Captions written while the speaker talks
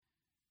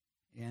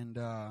And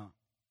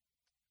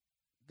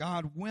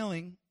God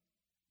willing,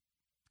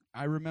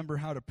 I remember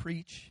how to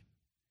preach.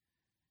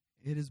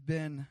 It has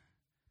been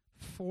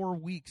 4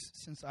 weeks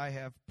since I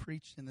have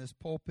preached in this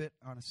pulpit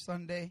on a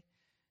Sunday.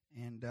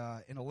 And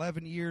in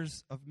 11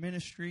 years of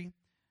ministry,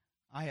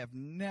 I have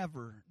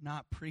never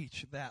not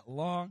preached that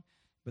long.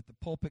 But the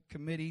pulpit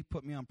committee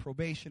put me on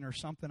probation or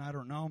something, I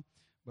don't know.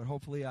 But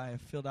hopefully I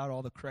have filled out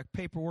all the correct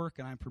paperwork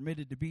and I'm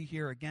permitted to be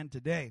here again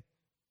today.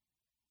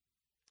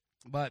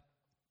 But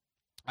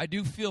I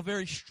do feel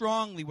very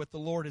strongly what the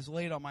Lord has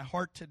laid on my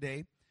heart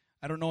today.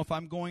 I don't know if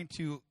I'm going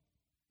to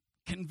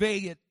convey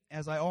it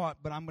as I ought,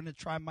 but I'm going to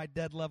try my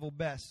dead level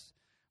best.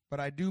 But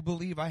I do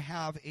believe I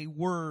have a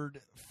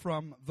word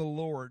from the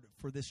Lord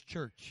for this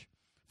church.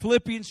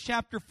 Philippians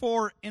chapter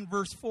 4 and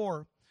verse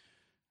 4.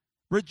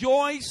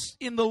 Rejoice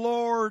in the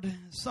Lord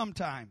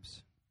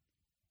sometimes.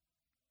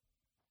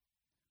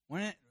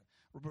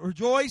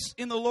 Rejoice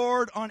in the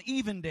Lord on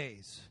even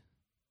days.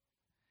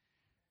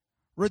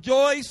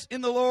 Rejoice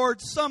in the Lord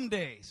some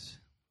days.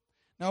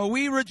 Now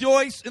we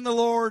rejoice in the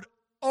Lord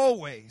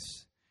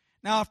always.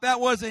 Now if that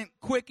wasn't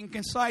quick and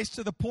concise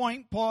to the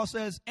point, Paul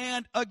says,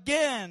 and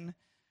again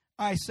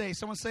I say,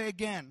 someone say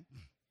again.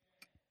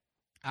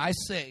 I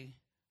say,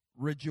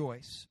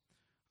 rejoice.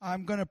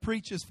 I'm going to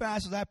preach as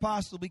fast as I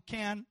possibly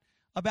can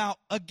about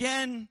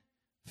again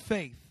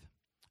faith.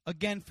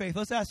 Again faith.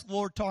 Let's ask the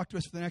Lord to talk to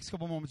us for the next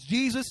couple moments.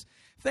 Jesus,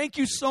 thank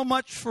you so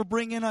much for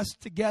bringing us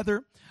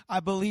together. I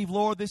believe,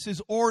 Lord, this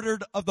is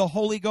ordered of the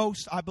Holy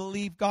Ghost. I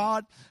believe,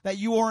 God, that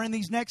you are in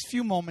these next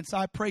few moments.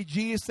 I pray,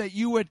 Jesus, that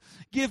you would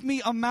give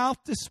me a mouth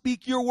to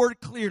speak your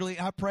word clearly.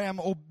 I pray I'm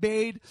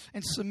obeyed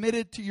and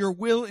submitted to your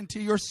will and to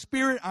your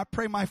spirit. I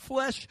pray my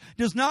flesh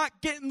does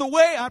not get in the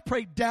way. I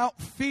pray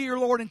doubt, fear,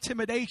 Lord,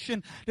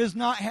 intimidation does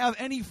not have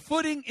any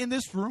footing in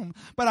this room.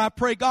 But I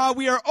pray, God,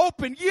 we are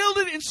open,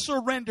 yielded, and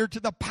surrendered to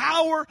the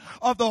power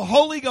of the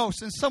Holy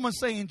Ghost. And someone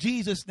say in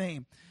Jesus'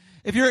 name.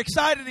 If you're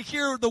excited to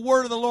hear the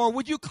word of the Lord,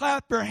 would you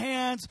clap your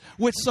hands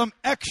with some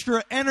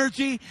extra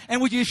energy?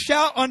 And would you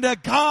shout unto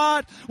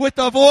God with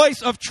the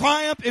voice of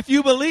triumph if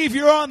you believe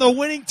you're on the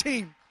winning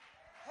team?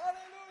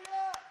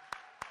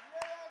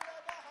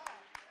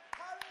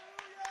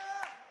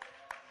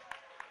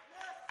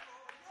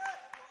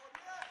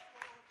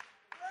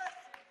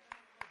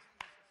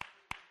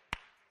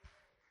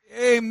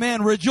 Hallelujah!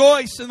 Amen.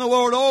 Rejoice in the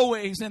Lord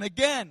always. And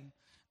again,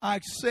 I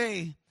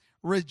say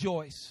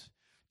rejoice.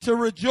 To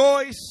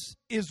rejoice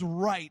is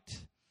right.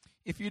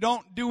 If you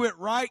don't do it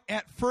right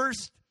at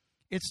first,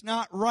 it's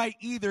not right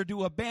either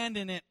to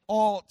abandon it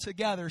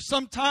altogether.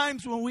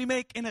 Sometimes when we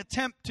make an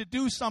attempt to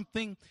do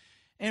something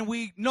and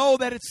we know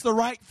that it's the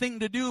right thing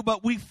to do,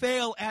 but we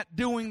fail at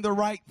doing the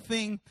right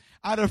thing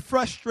out of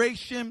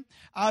frustration,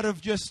 out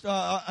of just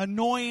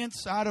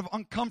annoyance, out of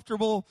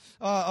uncomfortable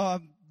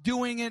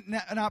doing it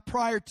not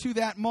prior to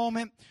that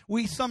moment,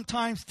 we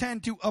sometimes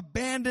tend to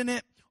abandon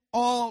it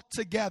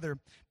altogether.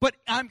 But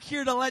I'm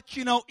here to let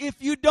you know, if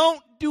you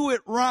don't do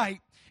it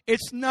right,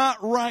 it's not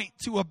right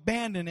to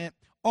abandon it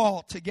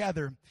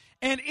altogether.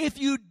 And if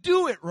you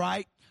do it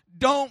right,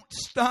 don't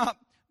stop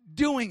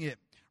doing it.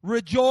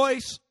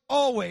 Rejoice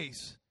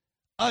always.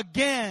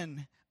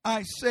 Again,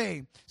 I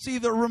say. See,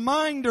 the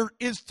reminder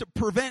is to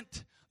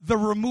prevent the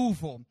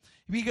removal.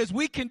 Because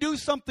we can do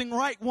something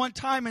right one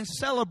time and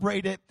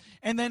celebrate it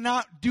and then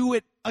not do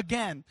it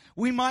again.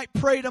 We might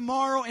pray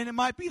tomorrow and it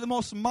might be the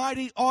most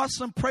mighty,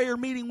 awesome prayer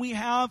meeting we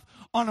have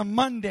on a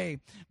Monday.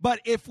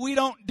 But if we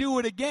don't do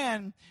it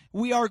again,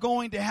 we are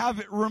going to have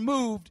it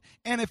removed.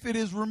 And if it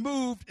is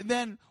removed,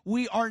 then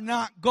we are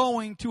not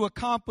going to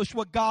accomplish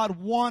what God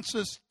wants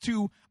us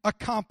to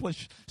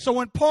accomplish. So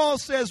when Paul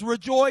says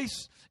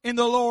rejoice in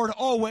the Lord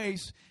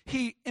always,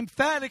 he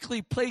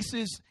emphatically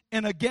places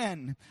an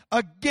again.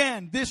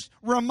 Again, this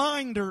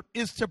reminder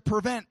is to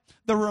prevent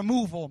the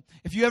removal.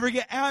 If you ever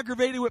get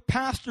aggravated with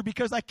pastor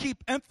because I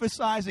keep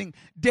emphasizing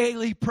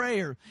daily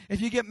prayer,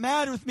 if you get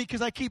mad with me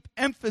because I keep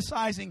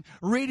emphasizing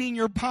reading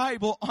your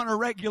Bible on a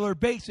regular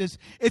basis,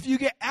 if you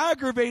get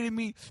aggravated with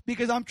me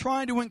because I'm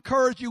trying to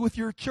encourage you with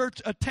your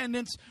church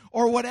attendance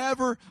or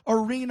whatever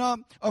arena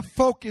of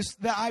focus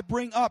that I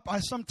bring up,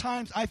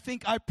 sometimes I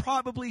think I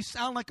probably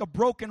sound like a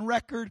broken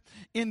record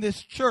in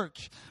this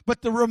church.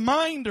 But the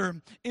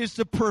reminder is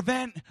to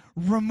prevent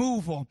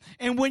removal.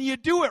 And when you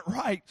do it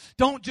right,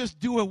 don't just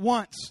do it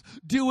once.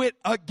 Do it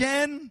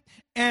again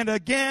and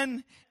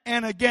again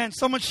and again.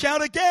 Someone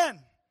shout again.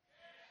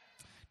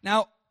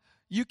 Now,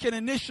 you can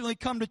initially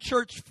come to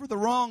church for the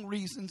wrong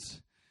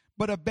reasons,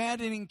 but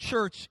abandoning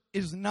church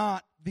is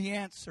not the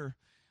answer.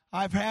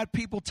 I've had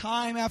people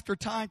time after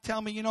time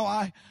tell me,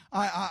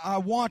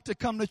 I want to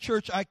come to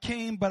church. I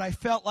came, but I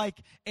felt like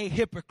a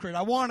hypocrite.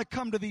 I want to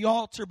come to the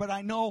altar, but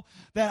I know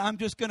that I'm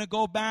just going to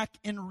go back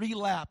and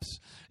relapse.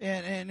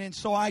 And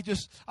so I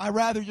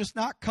rather just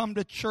not come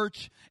to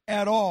church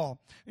at all.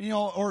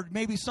 Or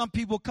maybe some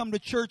people come to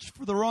church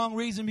for the wrong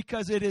reason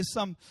because it is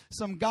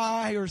some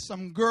guy or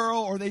some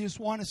girl, or they just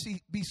want to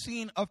be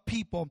seen of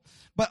people.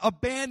 But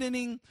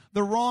abandoning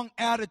the wrong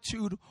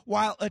attitude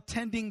while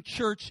attending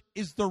church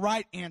is the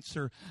right answer.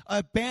 answer.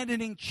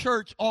 Abandoning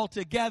church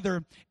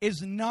altogether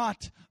is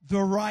not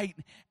the right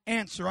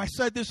answer. I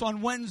said this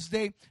on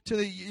Wednesday to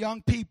the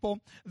young people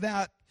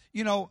that,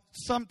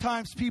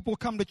 sometimes people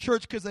come to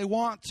church because they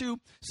want to.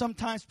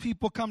 Sometimes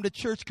people come to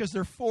church because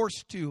they're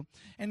forced to.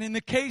 And in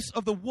the case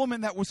of the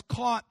woman that was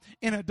caught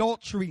in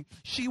adultery,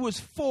 she was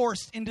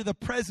forced into the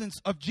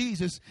presence of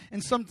Jesus.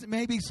 And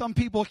maybe some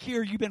people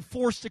here, you've been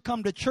forced to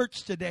come to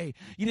church today.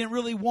 You didn't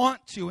really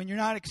want to, and you're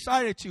not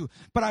excited to.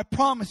 But I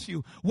promise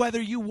you,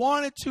 whether you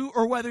wanted to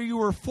or whether you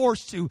were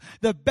forced to,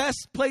 the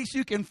best place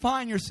you can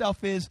find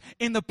yourself is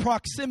in the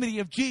proximity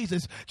of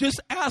Jesus.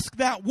 Just ask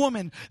that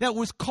woman that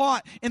was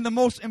caught in the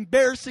most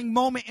embarrassing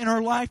moment in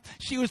her life.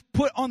 She was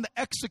put on the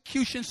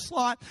execution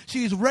slot.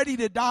 She's ready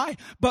to die.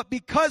 But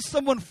because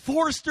someone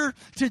forced her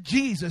to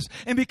Jesus,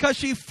 and because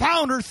she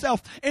found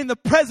herself in the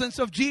presence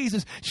of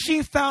Jesus,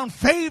 she found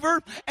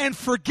favor and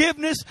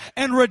forgiveness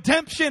and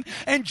redemption.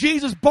 And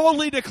Jesus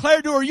boldly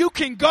declared to her, "You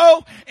can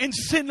go and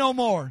sin no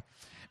more."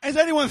 Is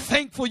anyone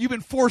thankful you've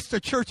been forced to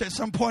church at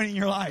some point in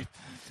your life?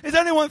 Is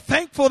anyone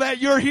thankful that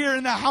you're here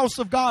in the house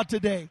of God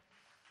today?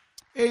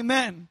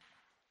 Amen.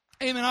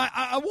 Amen.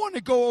 I want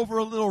to go over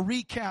a little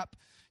recap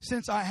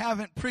since I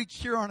haven't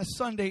preached here on a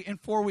Sunday in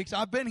 4 weeks.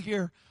 I've been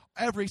here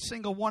every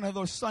single one of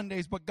those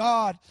Sundays, but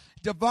God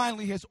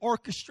divinely has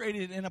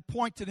orchestrated and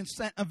appointed and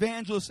sent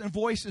evangelists and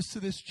voices to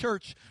this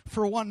church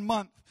for 1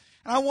 month.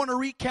 And I want to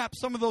recap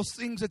some of those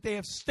things that they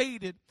have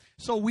stated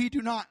so we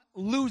do not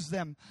lose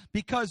them,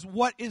 because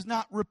what is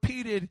not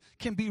repeated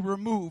can be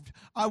removed.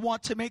 I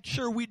want to make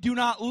sure we do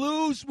not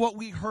lose what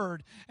we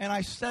heard. And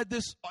I said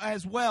this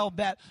as well,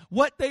 that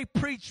what they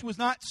preached was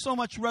not so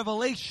much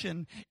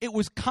revelation, it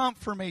was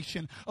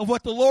confirmation of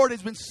what the Lord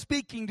has been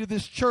speaking to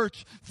this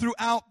church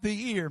throughout the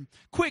year.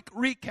 Quick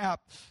recap,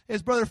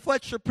 as Brother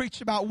Fletcher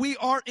preached about, we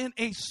are in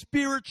a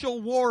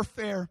spiritual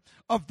warfare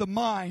of the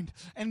mind.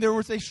 And there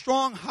was a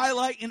strong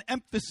highlight and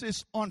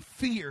emphasis on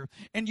fear.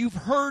 And you've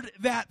heard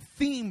that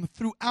theme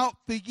throughout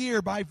the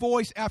year by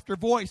voice after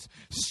voice,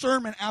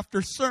 sermon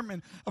after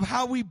sermon, of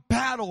how we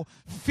battle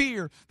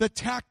fear, the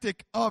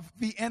tactic of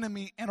the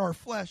enemy and our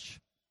flesh.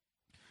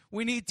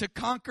 We need to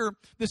conquer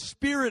the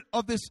spirit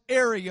of this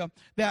area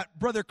that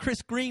Brother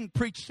Chris Green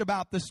preached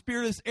about. The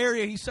spirit of this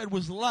area, he said,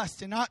 was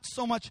lust. And not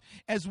so much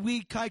as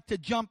we like to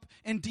jump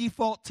and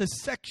default to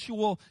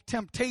sexual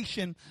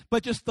temptation,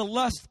 but just the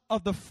lust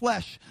of the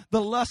flesh,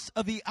 the lust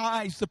of the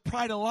eyes, the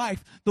pride of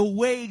life, the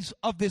ways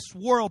of this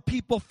world.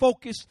 People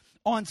focus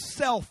on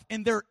self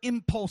and their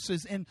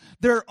impulses and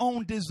their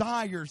own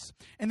desires.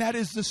 And that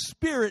is the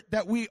spirit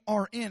that we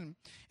are in.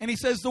 And he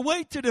says the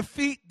way to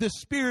defeat the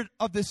spirit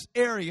of this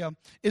area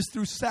is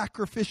through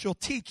sacrificial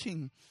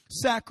teaching,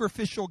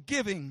 sacrificial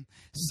giving,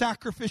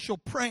 sacrificial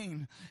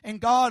praying.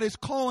 And God is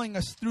calling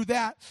us through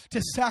that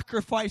to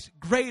sacrifice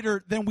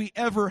greater than we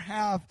ever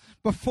have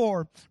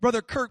before.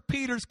 Brother Kirk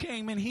Peters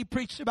came and he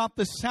preached about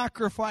the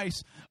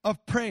sacrifice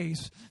of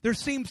praise. There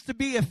seems to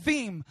be a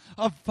theme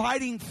of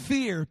fighting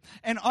fear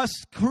and us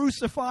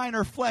crucifying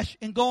our flesh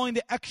and going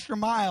the extra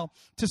mile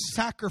to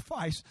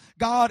sacrifice.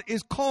 God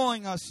is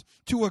calling us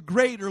to a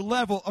greater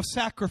level of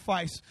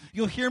sacrifice.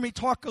 You'll hear me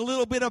talk a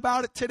little bit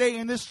about it today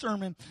in this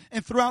sermon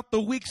and throughout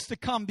the weeks to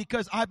come,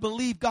 because I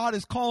believe God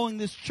is calling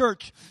this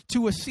church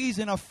to a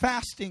season of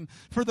fasting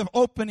for the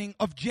opening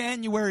of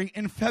January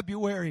and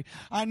February.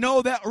 I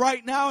know that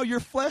right now your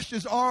flesh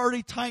is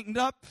already tightened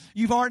up.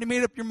 You've already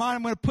made up your mind,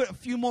 I'm going to put a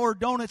few more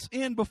donuts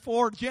in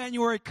before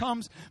January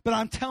comes. But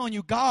I'm telling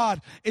you,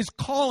 God is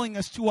calling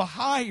us to a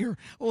higher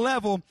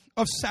level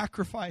of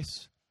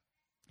sacrifice.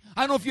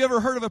 I don't know if you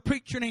ever heard of a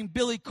preacher named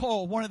Billy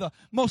Cole, one of the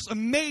most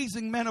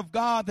amazing men of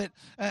God that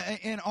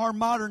in our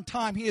modern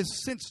time. He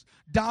has since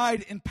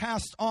died and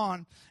passed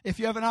on. If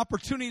you have an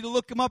opportunity to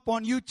look him up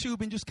on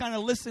YouTube and just kind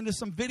of listen to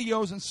some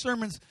videos and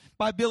sermons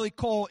by Billy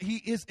Cole, he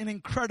is an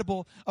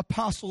incredible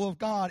apostle of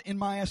God in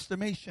my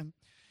estimation.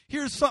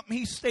 Here's something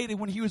he stated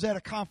when he was at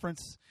a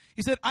conference.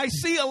 He said, "I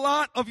see a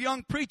lot of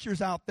young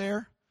preachers out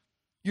there.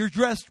 You're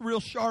dressed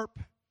real sharp.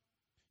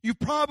 You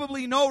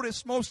probably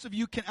noticed most of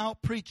you can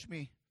out-preach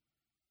me."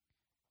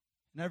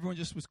 And everyone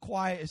just was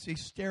quiet as he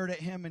stared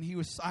at him, and he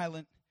was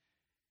silent.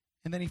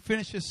 And then he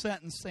finished his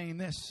sentence saying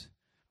this,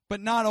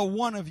 "But not a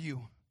one of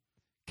you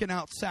can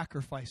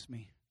out-sacrifice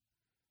me."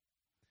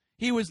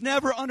 He was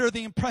never under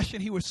the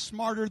impression he was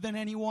smarter than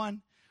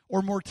anyone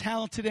or more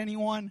talented than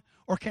anyone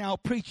or can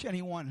out-preach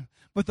anyone.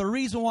 But the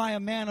reason why a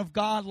man of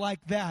God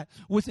like that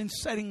was in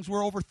settings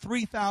where over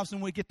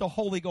 3,000 would get the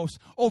Holy Ghost,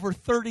 over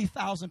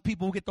 30,000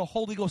 people would get the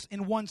Holy Ghost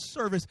in one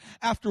service,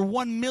 after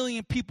 1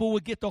 million people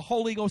would get the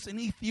Holy Ghost in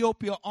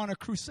Ethiopia on a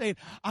crusade.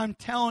 I'm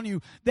telling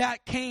you,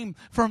 that came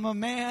from a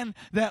man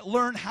that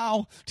learned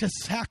how to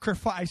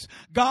sacrifice.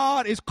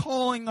 God is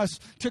calling us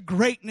to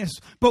greatness,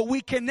 but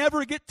we can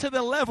never get to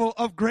the level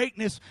of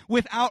greatness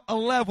without a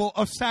level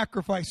of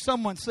sacrifice.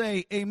 Someone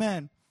say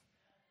amen.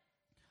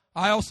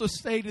 I also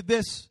stated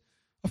this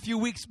a few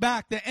weeks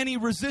back, that any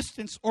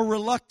resistance or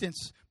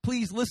reluctance,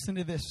 please listen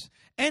to this,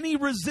 any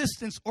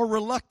resistance or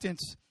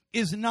reluctance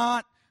is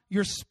not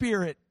your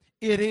spirit,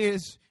 it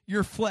is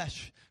your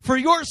flesh. For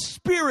your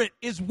spirit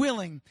is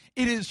willing.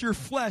 It is your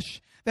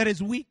flesh that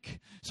is weak.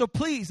 So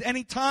please,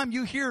 anytime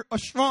you hear a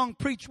strong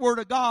preach word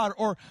of God,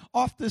 or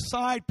off the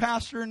side,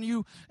 pastor, and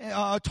you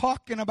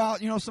talking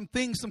about, some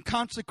things, some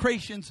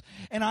consecrations,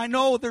 and I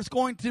know there's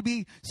going to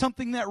be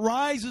something that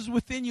rises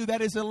within you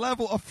that is a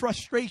level of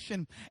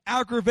frustration,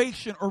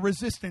 aggravation, or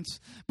resistance.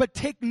 But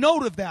take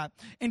note of that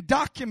and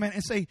document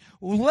and say,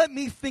 well, let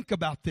me think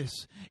about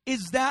this.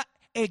 Is that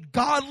a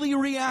godly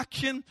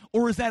reaction,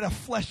 or is that a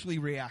fleshly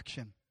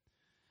reaction?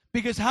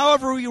 Because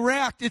however we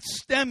react,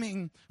 it's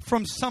stemming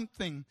from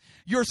something.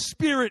 Your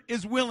spirit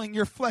is willing,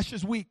 your flesh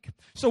is weak.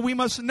 So we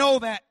must know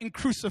that and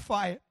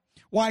crucify it.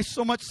 Why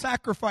so much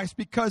sacrifice?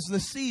 Because the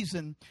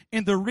season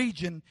in the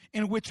region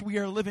in which we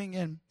are living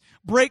in.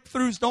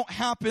 Breakthroughs don't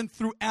happen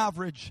through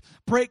average.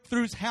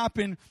 Breakthroughs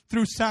happen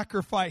through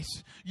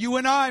sacrifice. You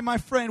and I, my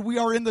friend, we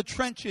are in the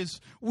trenches.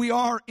 We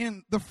are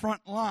in the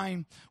front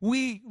line.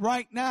 We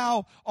right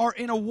now are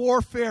in a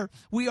warfare.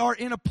 We are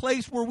in a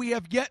place where we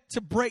have yet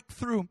to break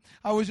through.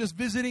 I was just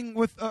visiting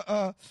with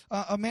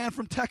a man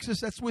from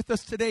Texas that's with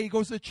us today. He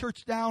goes to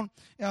church down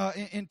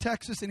in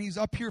Texas, and he's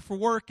up here for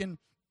work, and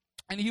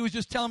he was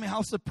just telling me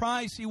how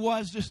surprised he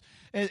was just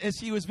as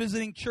he was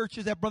visiting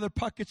churches at Brother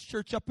Puckett's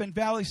church up in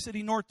Valley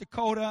City, North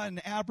Dakota,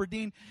 and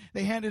Aberdeen.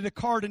 They handed a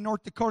card in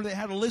North Dakota that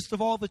had a list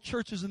of all the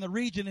churches in the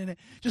region, and it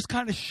just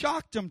kind of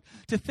shocked him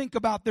to think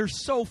about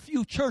there's so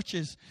few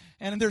churches.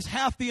 And there's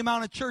half the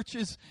amount of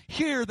churches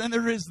here than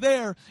there is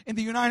there in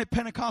the United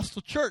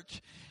Pentecostal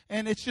Church.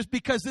 And it's just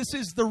because this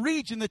is the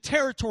region, the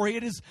territory.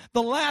 It is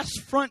the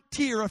last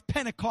frontier of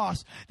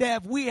Pentecost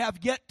that we have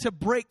yet to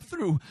break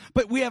through.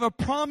 But we have a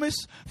promise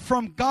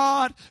from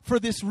God for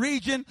this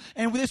region.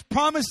 And this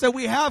promise that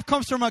we have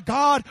comes from a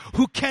God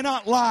who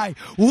cannot lie.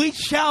 We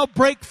shall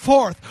break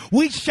forth.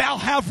 We shall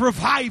have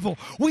revival.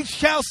 We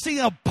shall see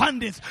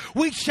abundance.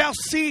 We shall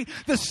see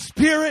the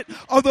Spirit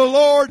of the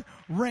Lord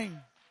reign.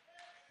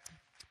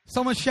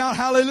 Someone shout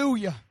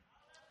hallelujah.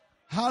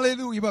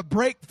 Hallelujah. But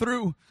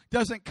breakthrough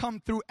doesn't come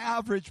through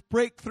average.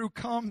 Breakthrough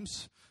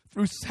comes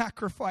through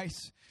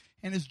sacrifice.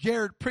 And as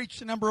Jared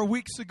preached a number of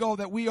weeks ago,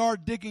 that we are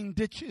digging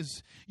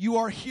ditches. You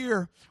are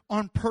here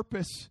on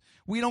purpose.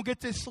 We don't get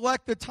to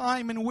select the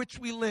time in which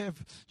we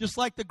live. Just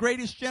like the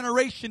greatest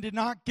generation did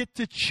not get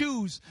to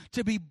choose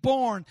to be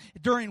born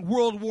during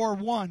World War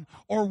I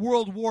or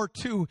World War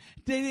II.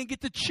 They didn't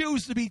get to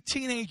choose to be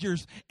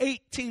teenagers,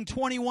 18,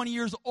 21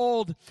 years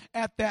old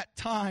at that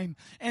time.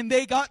 And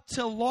they got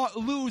to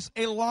lose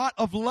a lot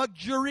of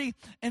luxury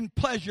and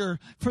pleasure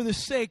for the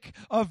sake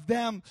of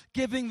them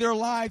giving their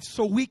lives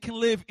so we can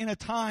live in a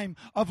time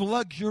of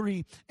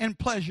luxury and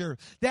pleasure.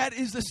 That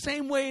is the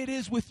same way it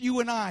is with you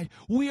and I.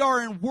 We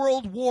are in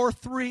World War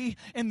III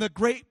in the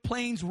Great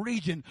Plains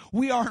region.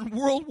 We are in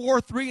World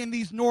War III in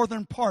these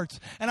northern parts.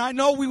 And I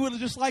know we would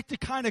just like to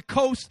kind of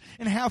coast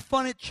and have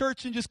fun at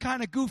church and just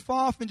kind of goof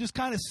off and just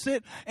kind of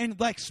sit and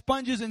like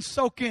sponges and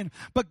soak in.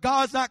 But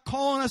God's not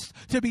calling us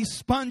to be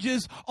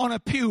sponges on a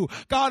pew.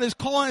 God is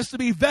calling us to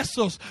be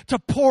vessels to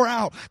pour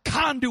out,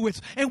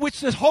 conduits in which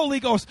the Holy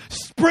Ghost,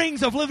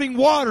 springs of living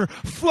water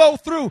flow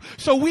through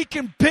so we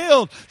can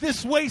build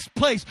this waste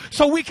place,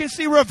 so we can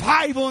see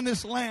revival in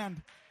this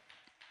land.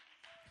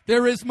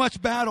 There is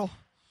much battle.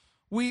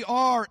 We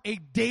are a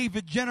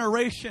David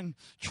generation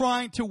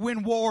trying to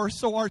win wars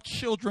so our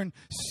children,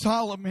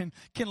 Solomon,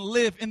 can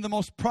live in the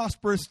most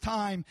prosperous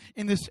time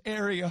in this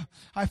area.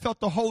 I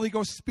felt the Holy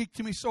Ghost speak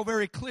to me so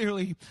very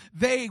clearly.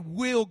 They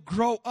will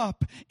grow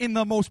up in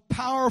the most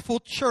powerful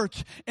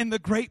church in the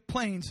Great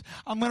Plains.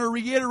 I'm going to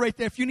reiterate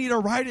that. If you need to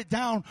write it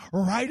down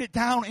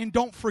and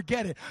don't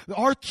forget it.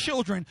 Our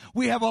children,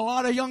 we have a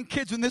lot of young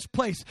kids in this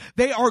place.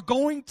 They are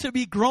going to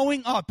be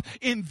growing up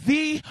in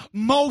the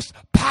most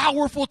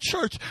powerful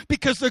church,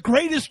 because the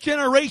greatest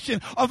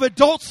generation of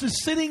adults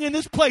is sitting in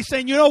this place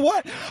saying, you know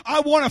what?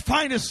 I want to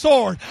find a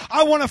sword.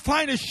 I want to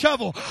find a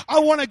shovel. I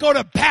want to go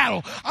to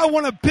battle. I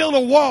want to build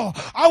a wall.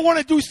 I want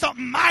to do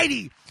something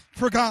mighty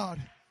for God.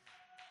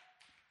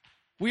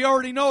 We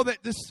already know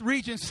that this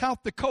region,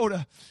 South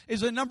Dakota,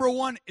 is the number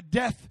one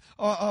death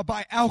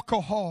by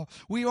alcohol.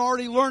 We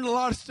already learned a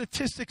lot of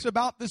statistics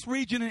about this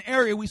region and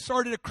area. We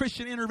started a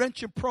Christian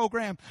intervention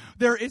program.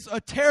 There is a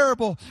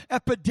terrible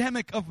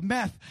epidemic of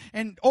meth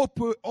and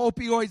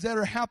opioids that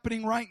are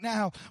happening right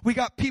now. We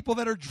got people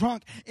that are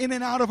drunk in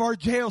and out of our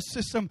jail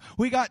system.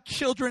 We got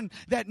children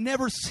that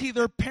never see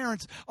their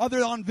parents other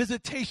than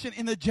visitation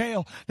in the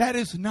jail. That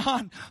is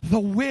not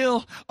the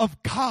will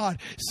of God.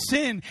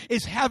 Sin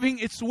is having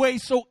its way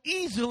so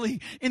easily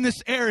in this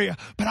area.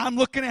 But I'm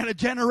looking at a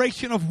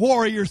generation of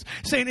warriors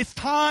saying it's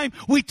time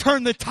we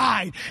turn the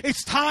tide.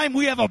 It's time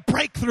we have a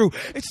breakthrough.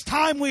 It's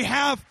time we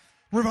have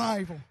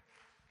revival.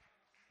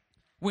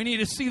 We need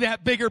to see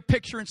that bigger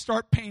picture and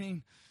start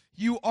painting.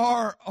 You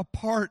are a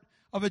part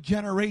of a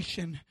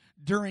generation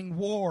during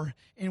war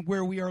and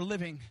where we are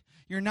living.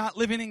 You're not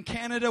living in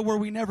Canada where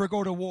we never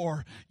go to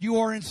war. You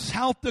are in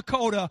South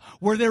Dakota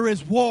where there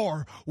is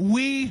war.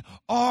 We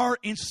are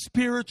in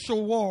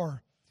spiritual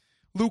war.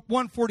 Luke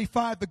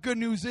 1:45, the good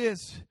news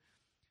is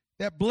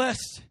that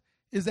blessed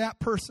is that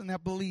person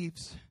that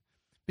believes.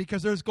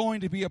 because there's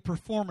going to be a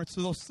performance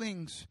of those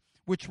things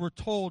which were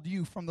told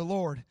you from the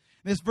Lord.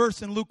 This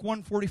verse in Luke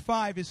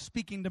 1:45 is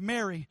speaking to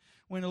Mary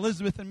when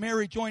Elizabeth and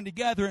Mary joined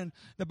together, and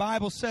the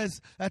Bible says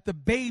that the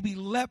baby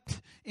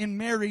leapt in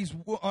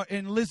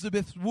in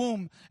Elizabeth's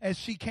womb as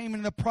she came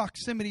in the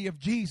proximity of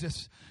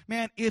Jesus.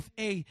 Man, if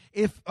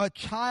a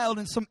child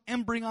in some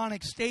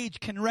embryonic stage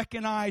can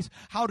recognize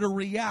how to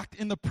react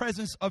in the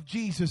presence of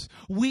Jesus,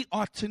 we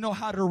ought to know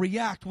how to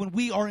react when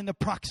we are in the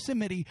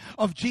proximity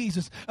of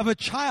Jesus. If a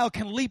child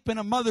can leap in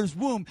a mother's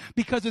womb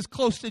because it's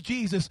close to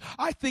Jesus,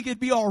 I think it'd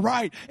be all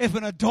right if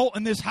an adult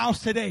in this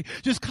house today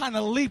just kind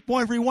of leap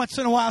every once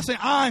in a while, saying,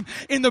 I'm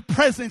in the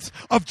presence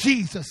of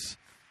Jesus.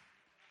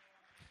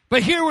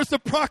 But here was the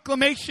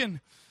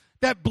proclamation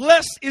that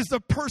blessed is the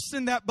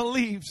person that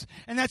believes.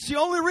 And that's the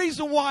only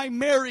reason why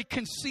Mary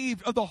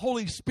conceived of the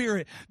Holy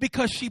Spirit,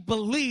 because she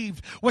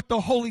believed what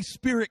the Holy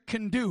Spirit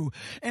can do.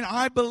 And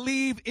I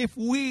believe if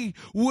we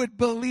would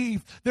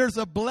believe, there's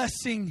a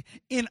blessing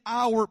in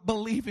our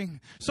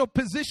believing. So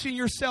position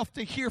yourself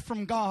to hear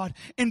from God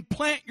and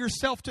plant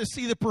yourself to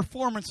see the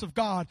performance of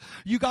God.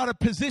 You got to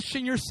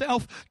position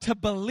yourself to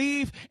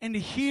believe and to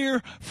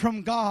hear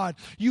from God.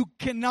 You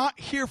cannot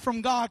hear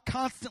from God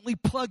constantly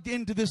plugged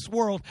into this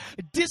world.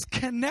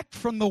 Disconnect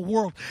from the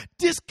world.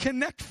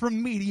 Disconnect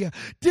from media.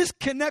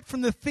 Disconnect from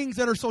the things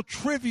that are so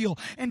trivial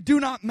and do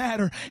not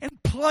matter.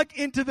 And plug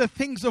into the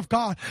things of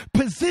God.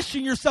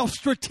 Position yourself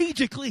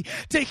strategically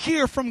to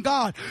hear from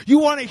God. You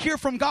want to hear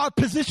from God?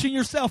 Position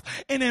yourself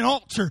in an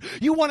altar.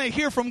 You want to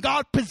hear from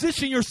God?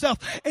 Position yourself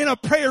in a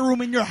prayer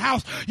room in your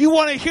house. You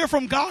want to hear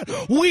from God?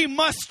 We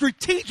must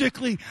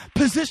strategically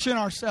position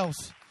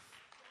ourselves.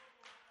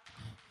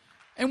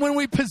 And when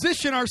we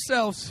position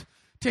ourselves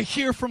to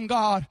hear from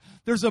God,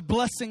 there's a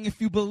blessing if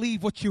you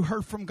believe what you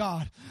heard from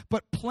God.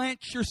 But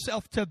plant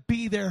yourself to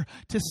be there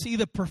to see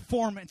the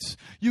performance.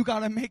 You got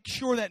to make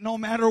sure that no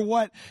matter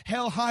what,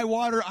 hell, high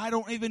water, I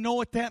don't even know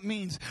what that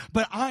means,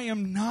 but I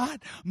am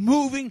not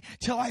moving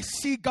till I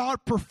see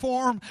God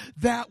perform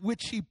that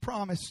which He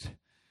promised.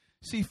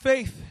 See,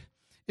 faith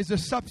is the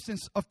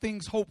substance of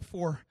things hoped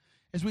for.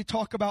 As we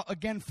talk about,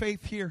 again,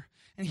 faith here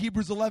in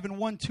Hebrews 11,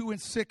 1, 2,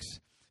 and 6.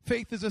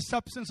 Faith is a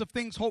substance of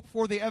things hoped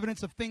for, the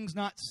evidence of things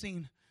not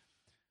seen.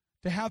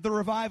 To have the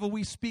revival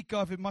we speak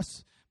of, it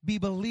must be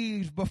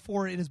believed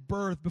before it is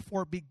birthed,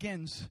 before it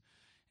begins.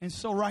 And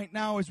so right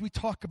now, as we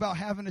talk about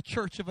having a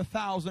church of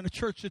 1,000, a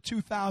church of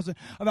 2,000,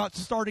 about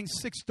starting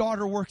 6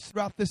 daughter works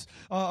throughout this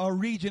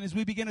region, as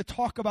we begin to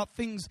talk about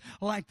things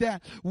like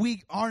that,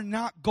 we are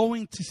not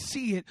going to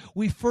see it.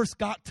 We first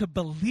got to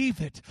believe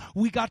it.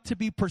 We got to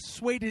be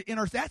persuaded in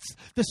our... That's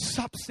the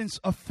substance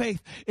of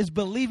faith, is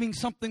believing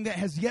something that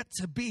has yet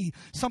to be,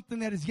 something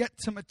that is yet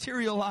to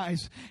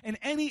materialize. And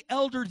any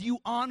elder you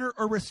honor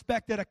or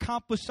respect that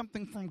accomplished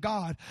something from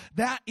God,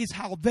 that is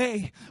how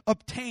they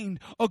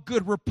obtained a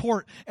good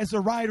report. As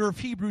the writer of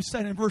Hebrews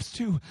said in verse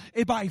 2,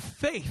 by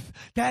faith,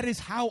 that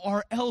is how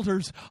our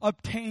elders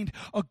obtained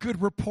a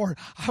good report.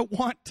 I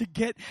want to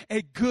get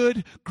a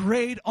good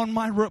grade on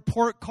my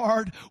report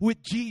card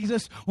with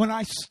Jesus when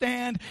I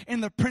stand in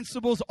the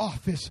principal's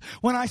office,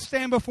 when I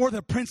stand before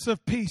the Prince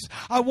of Peace.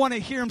 I want to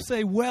hear Him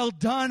say, well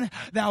done,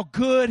 thou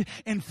good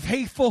and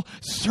faithful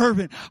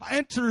servant.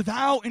 Enter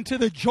thou into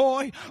the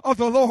joy of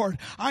the Lord.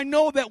 I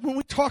know that when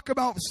we talk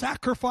about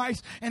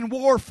sacrifice and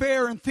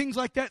warfare and things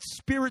like that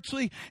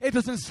spiritually, it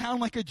doesn't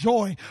sound like a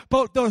joy,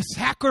 but the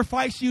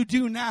sacrifice you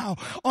do now,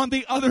 on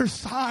the other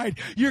side,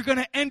 you're going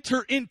to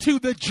enter into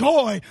the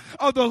joy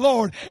of the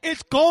Lord.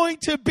 It's going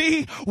to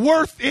be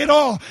worth it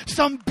all.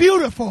 Some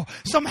beautiful,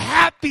 some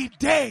happy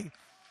day.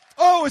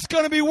 Oh, it's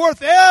going to be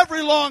worth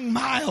every long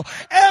mile,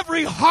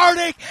 every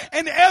heartache,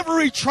 and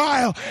every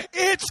trial.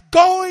 It's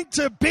going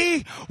to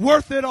be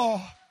worth it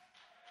all.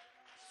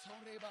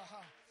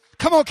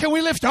 Come on, can we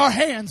lift our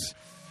hands?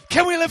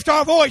 Can we lift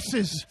our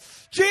voices?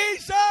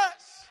 Jesus!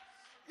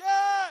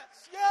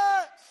 Yes,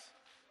 yes.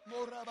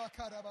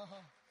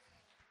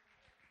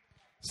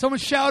 Someone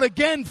shout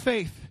again,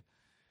 faith.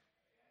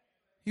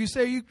 You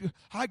say,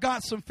 I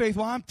got some faith.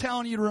 Well, I'm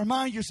telling you to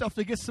remind yourself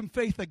to get some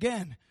faith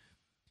again.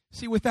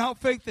 See, without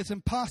faith, it's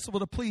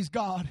impossible to please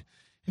God.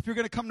 If you're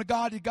going to come to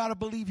God, you got to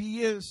believe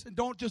He is. And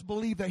don't just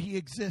believe that He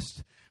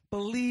exists.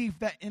 Believe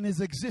that in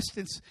His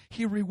existence,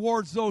 He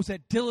rewards those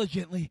that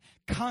diligently,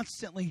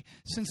 constantly,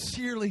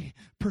 sincerely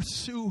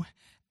pursue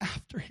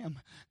after Him.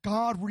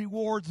 God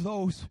rewards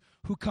those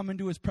who come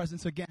into His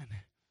presence again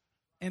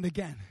and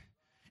again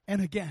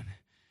and again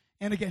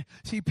and again.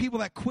 See, people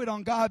that quit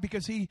on God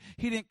because he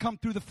didn't come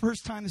through the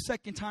first time, the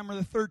second time, or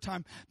the third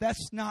time,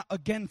 that's not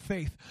again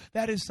faith.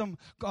 That is some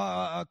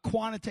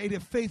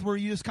quantitative faith where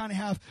you just kind of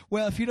have,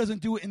 well, if He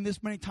doesn't do it in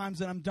this many times,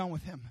 then I'm done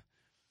with Him.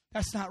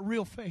 That's not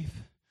real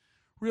faith.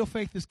 Real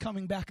faith is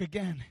coming back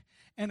again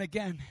and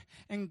again.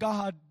 And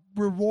God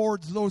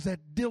rewards those that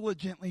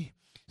diligently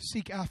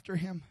seek after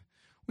Him.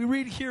 We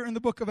read here in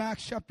the book of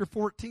Acts chapter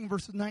 14,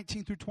 verses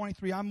 19 through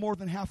 23. I'm more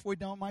than halfway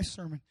down my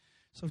sermon,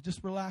 so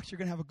just relax. You're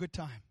going to have a good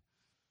time.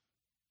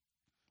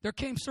 There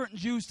came certain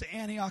Jews to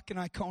Antioch and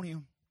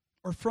Iconium,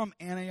 or from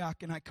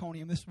Antioch and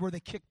Iconium. This is where they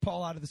kicked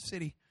Paul out of the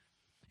city.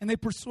 And they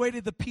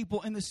persuaded the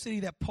people in the city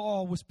that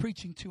Paul was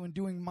preaching to and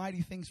doing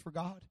mighty things for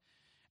God.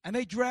 And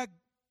they dragged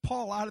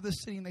Paul out of the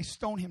city and they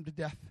stoned him to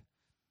death.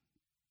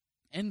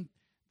 And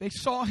they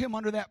saw him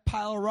under that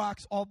pile of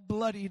rocks, all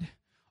bloodied,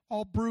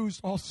 all bruised,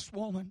 all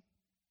swollen.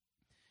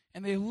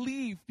 And they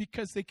leave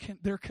because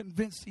they're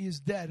convinced he is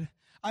dead.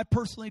 I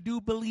personally do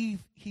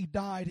believe he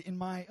died, in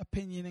my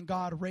opinion, and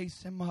God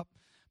raised him up.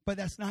 But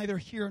that's neither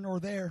here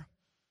nor there.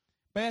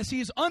 But as he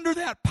is under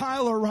that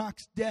pile of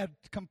rocks, dead,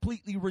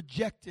 completely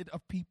rejected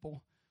of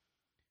people,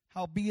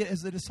 howbeit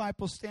as the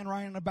disciples stand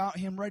round about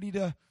him, ready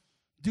to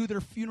do their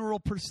funeral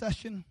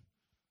procession,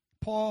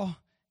 Paul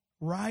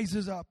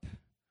rises up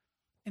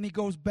and he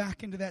goes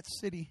back into that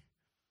city.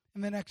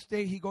 And the next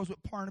day he goes with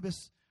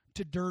Barnabas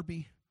to Derbe.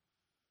 And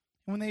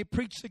when they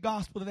preached the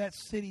gospel to that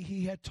city,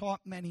 he had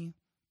taught many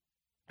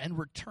and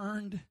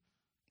returned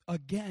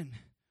again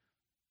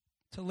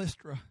to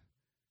Lystra,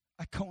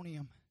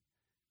 Iconium,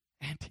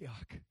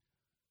 Antioch.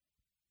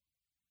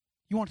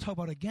 You want to talk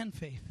about again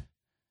faith?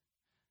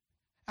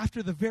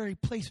 After the very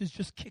places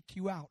just kicked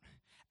you out.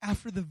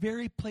 After the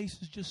very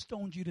places just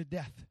stoned you to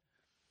death.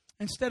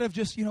 Instead of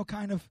just,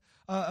 kind of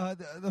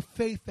the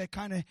faith that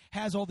kind of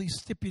has all these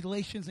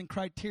stipulations and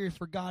criteria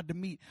for God to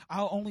meet.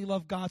 I'll only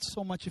love God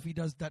so much if he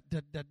does that,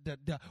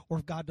 or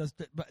if God does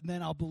that, but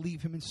then I'll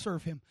believe him and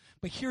serve him.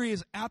 But here he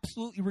is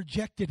absolutely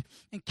rejected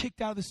and kicked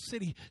out of the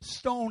city,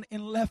 stoned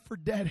and left for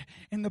dead.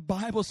 And the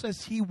Bible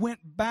says he went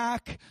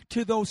back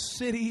to those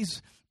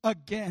cities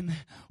again.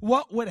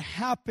 What would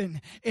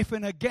happen if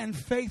an again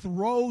faith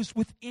rose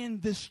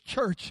within this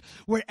church,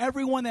 where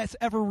everyone that's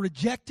ever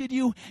rejected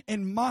you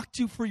and mocked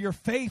you for your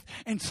faith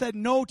and said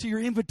no to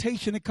your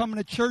invitation to come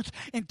into church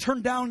and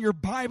turned down your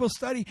Bible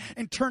study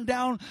and turned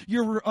down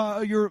your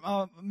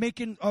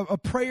making a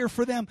prayer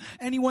for them,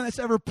 anyone that's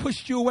ever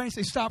pushed you away and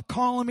say, stop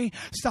calling me,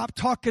 stop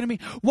talking to me,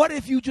 what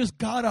if you just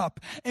got up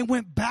and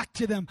went back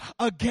to them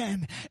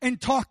again and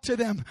talked to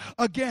them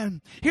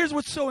again? Here's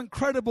what's so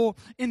incredible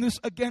in this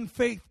again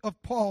faith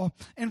of Paul.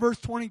 In verse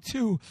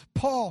 22,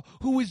 Paul,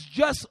 who was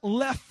just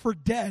left for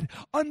dead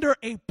under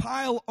a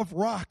pile of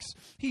rocks,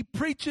 he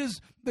preaches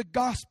the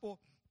gospel.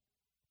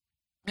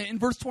 In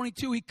verse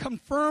 22, he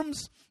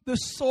confirms the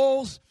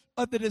souls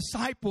of the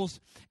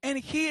disciples and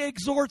he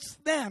exhorts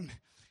them.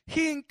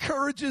 He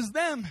encourages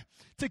them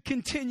to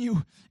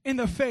continue in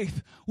the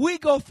faith. We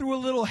go through a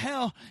little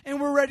hell and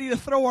we're ready to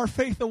throw our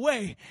faith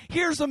away.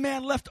 Here's a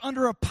man left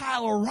under a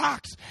pile of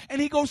rocks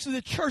and he goes to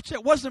the church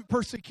that wasn't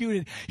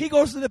persecuted. He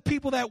goes to the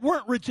people that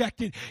weren't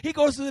rejected. He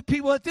goes to the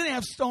people that didn't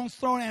have stones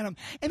thrown at him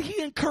and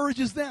he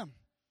encourages them.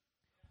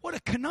 What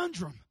a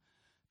conundrum.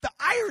 The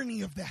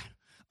irony of that.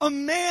 A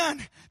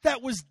man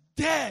that was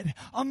dead,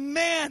 a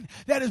man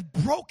that is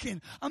broken,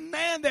 a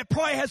man that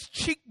probably has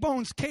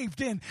cheekbones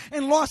caved in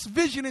and lost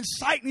vision and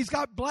sight and he's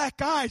got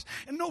black eyes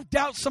and no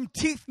doubt some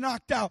teeth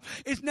knocked out,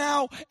 is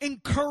now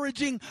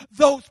encouraging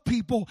those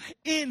people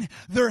in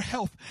their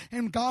health.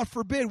 And God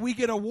forbid we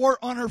get a wart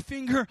on our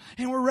finger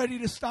and we're ready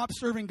to stop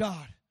serving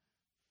God.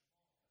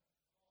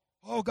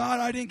 Oh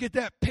God, I didn't get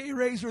that pay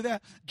raise or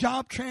that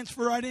job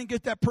transfer. I didn't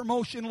get that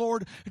promotion,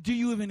 Lord. Do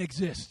you even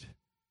exist?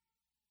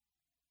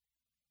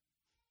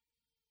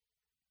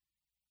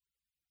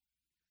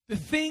 The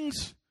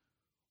things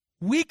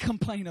we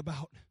complain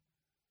about,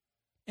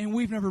 and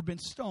we've never been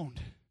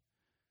stoned.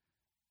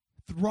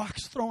 The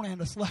rocks thrown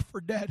at us, left for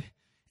dead.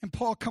 And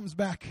Paul comes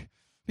back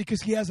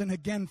because he has an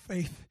again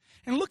faith.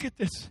 And look at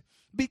this.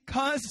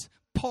 Because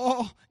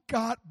Paul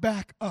got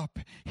back up,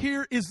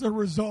 here is the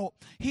result.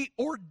 He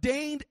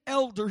ordained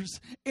elders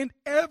in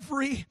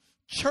every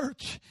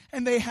church,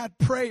 and they had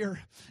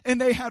prayer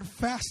and they had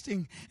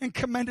fasting and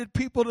commended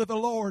people to the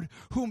Lord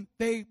whom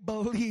they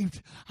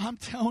believed. I'm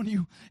telling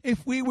you,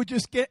 if we would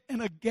just get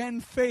an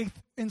again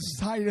faith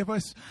inside of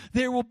us,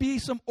 there will be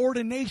some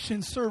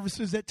ordination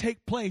services that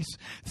take place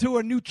to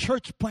a new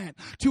church plant,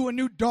 to a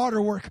new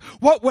daughter work.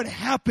 What would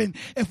happen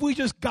if we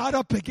just got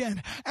up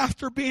again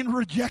after being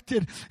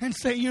rejected and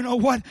say, you know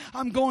what,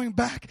 I'm going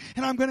back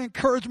and I'm going to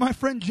encourage my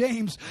friend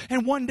James,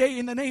 and one day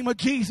in the name of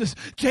Jesus,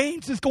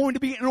 James is going to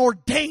be an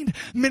ordained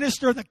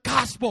minister of the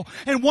gospel,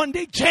 and one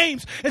day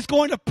James is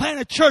going to plant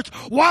a church.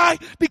 Why?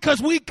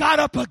 Because we got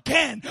up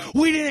again.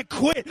 We didn't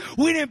quit.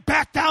 We didn't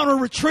back down or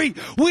retreat.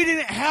 We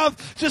didn't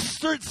have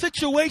just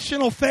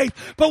situational faith,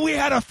 but we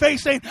had a faith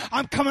saying,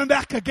 I'm coming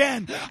back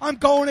again. I'm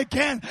going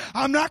again.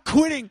 I'm not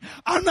quitting.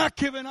 I'm not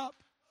giving up.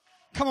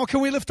 Come on, can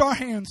we lift our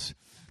hands?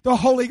 The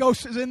Holy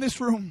Ghost is in this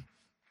room.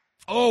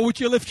 Oh, would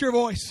you lift your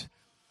voice?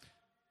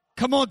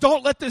 Come on,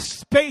 don't let this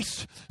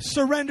space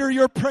surrender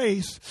your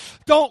praise.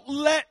 Don't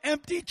let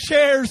empty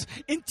chairs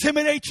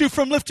intimidate you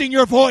from lifting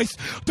your voice.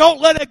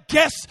 Don't let a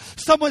guest,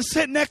 someone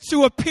sitting next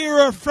to a peer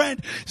or a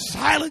friend,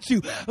 silence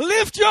you.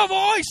 Lift your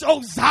voice,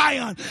 oh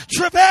Zion.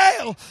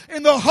 Travail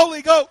in the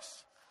Holy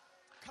Ghost.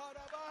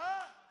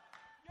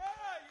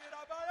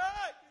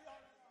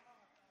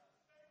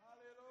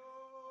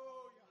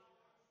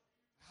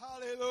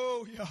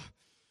 Hallelujah.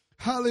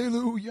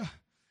 Hallelujah.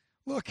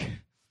 Look.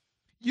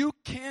 You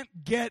can't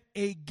get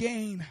a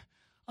gain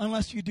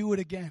unless you do it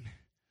again.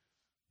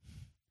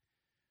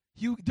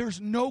 There's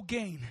no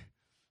gain.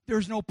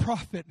 There's no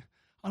profit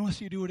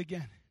unless you do it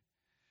again.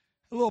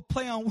 A little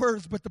play on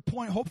words, but the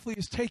point hopefully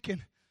is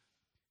taken.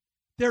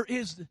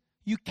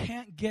 You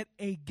can't get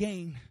a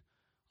gain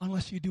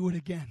unless you do it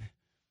again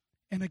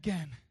and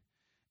again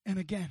and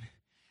again.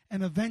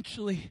 And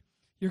eventually,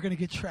 you're going to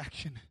get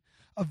traction.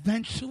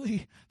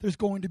 Eventually, there's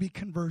going to be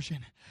conversion.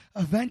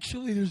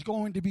 Eventually, there's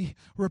going to be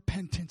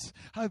repentance.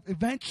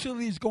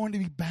 Eventually, there's going to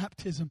be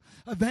baptism.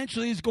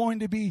 Eventually, there's going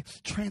to be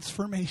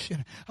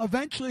transformation.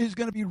 Eventually, there's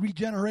going to be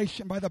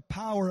regeneration by the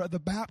power of the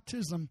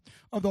baptism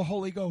of the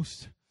Holy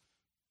Ghost.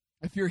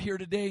 If you're here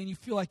today and you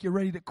feel like you're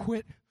ready to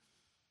quit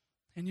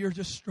and you're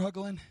just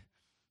struggling,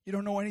 you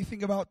don't know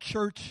anything about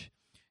church,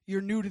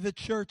 you're new to the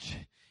church,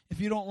 if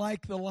you don't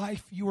like the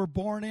life you were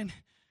born in,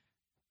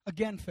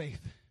 again,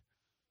 faith.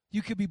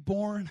 You could be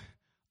born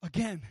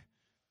again.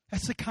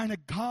 That's the kind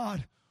of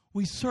God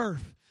we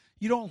serve.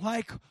 You don't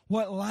like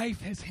what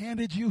life has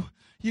handed you,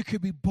 you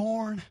could be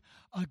born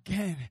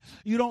again.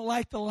 You don't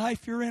like the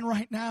life you're in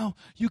right now,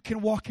 you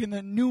can walk in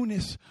the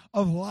newness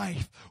of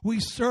life. We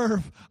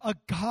serve a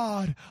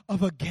God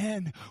of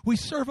again. We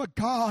serve a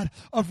God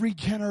of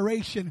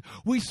regeneration.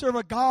 We serve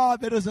a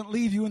God that doesn't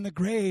leave you in the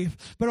grave,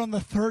 but on the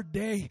third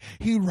day,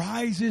 He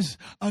rises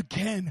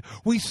again.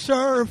 We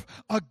serve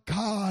a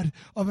God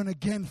of an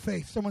again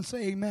faith. Someone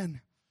say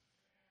amen.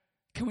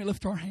 Can we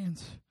lift our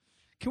hands?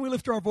 Can we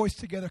lift our voice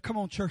together? Come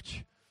on,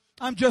 church.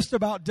 I'm just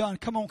about done.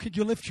 Come on, could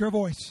you lift your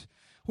voice?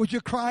 Would you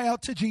cry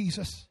out to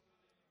Jesus?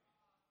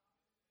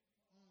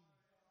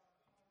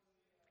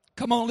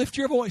 Come on, lift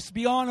your voice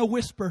beyond a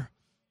whisper.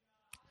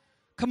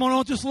 Come on,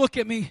 don't just look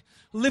at me.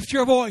 Lift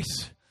your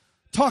voice.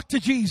 Talk to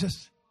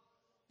Jesus.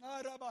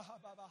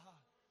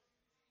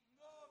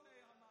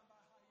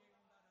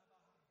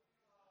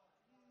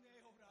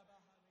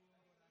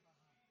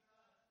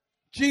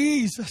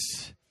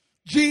 Jesus.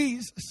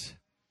 Jesus.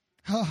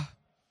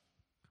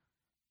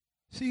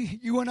 See,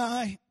 you and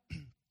I,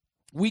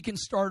 we can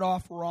start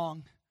off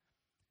wrong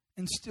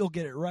and still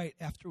get it right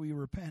after we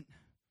repent.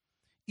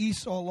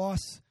 Esau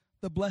lost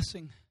the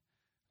blessing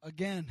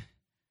again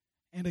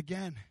and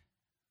again.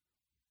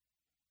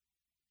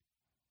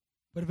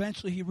 But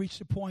eventually he reached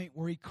a point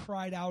where he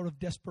cried out of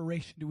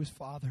desperation to his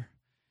father.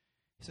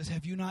 He says,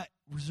 have you not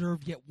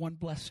reserved yet one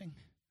blessing?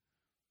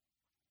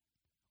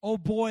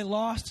 Old boy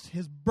lost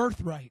his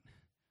birthright.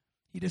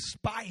 He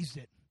despised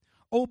it.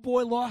 Old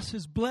boy lost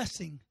his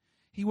blessing.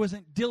 He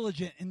wasn't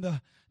diligent in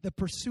the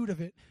pursuit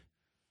of it.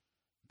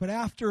 But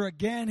after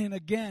again and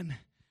again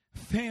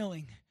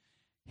failing,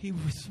 he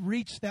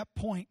reached that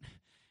point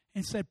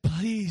and said,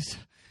 please,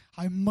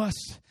 I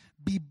must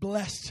be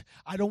blessed.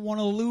 I don't want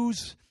to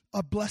lose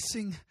a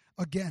blessing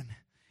again.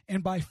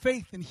 And by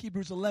faith in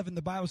Hebrews 11,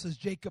 the Bible says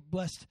Jacob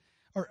blessed,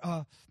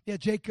 whatever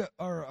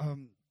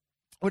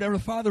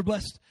the father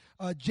blessed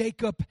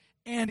Jacob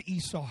and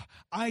Esau.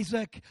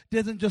 Isaac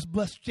didn't just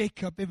bless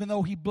Jacob, even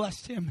though he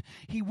blessed him.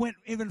 He went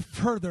even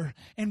further,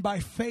 and by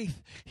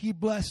faith, he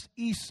blessed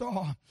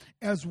Esau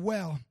as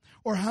well.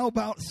 Or how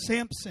about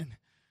Samson?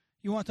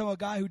 You want to talk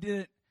about a guy who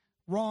did it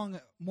wrong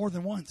more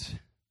than once.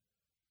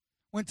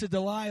 Went to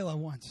Delilah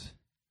once.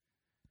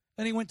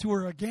 Then he went to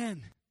her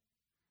again.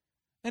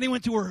 Then he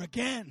went to her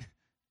again.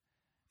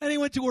 Then he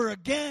went to her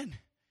again.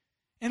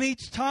 And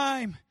each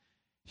time,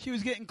 she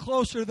was getting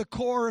closer to the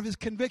core of his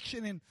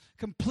conviction and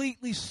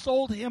completely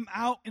sold him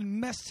out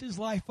and messed his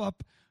life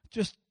up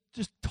just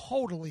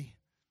totally.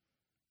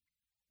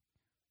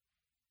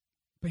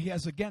 But he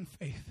has again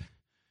faith.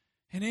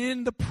 And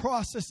in the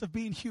process of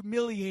being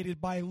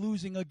humiliated by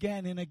losing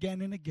again and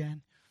again and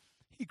again,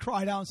 he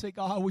cried out and said,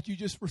 God, would you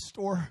just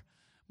restore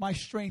my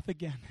strength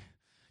again?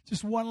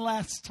 Just one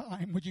last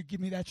time, would you give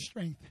me that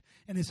strength?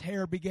 And his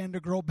hair began to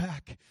grow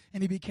back,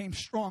 and he became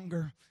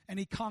stronger, and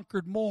he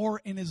conquered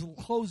more in his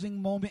closing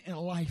moment in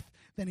life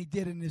than he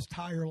did in his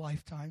entire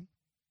lifetime.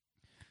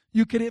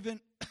 You could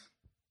even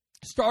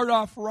start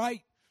off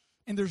right,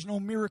 and there's no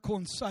miracle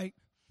in sight.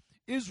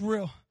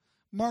 Israel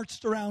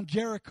marched around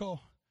Jericho,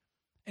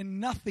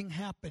 and nothing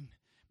happened,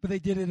 but they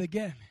did it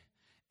again,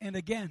 and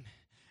again,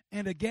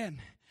 and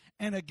again,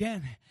 and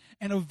again.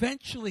 And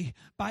eventually,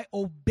 by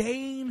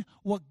obeying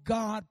what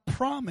God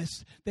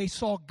promised, they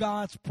saw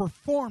God's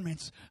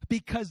performance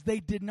because they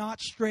did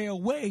not stray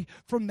away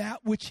from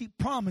that which He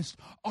promised.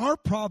 Our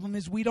problem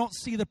is we don't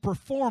see the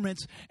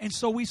performance, and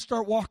so we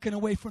start walking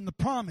away from the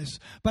promise.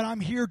 But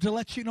I'm here to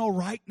let you know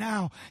right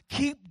now,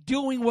 keep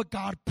doing what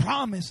God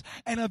promised,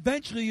 and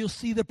eventually you'll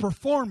see the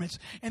performance.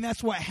 And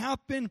that's what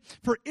happened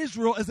for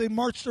Israel as they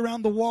marched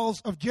around the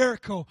walls of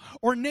Jericho.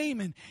 Or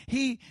Naaman,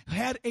 he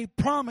had a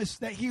promise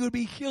that he would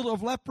be healed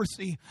of leprosy.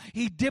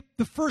 He dipped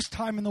the first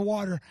time in the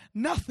water,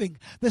 nothing.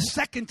 The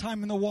second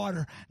time in the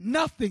water,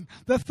 nothing.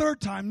 The third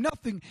time,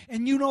 nothing.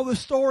 And you know the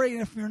story,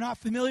 and if you're not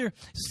familiar,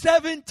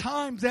 7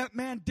 times that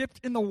man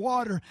dipped in the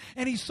water,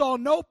 and he saw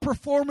no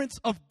performance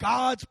of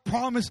God's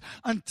promise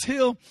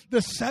until the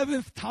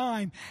 7th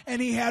time,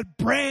 and he had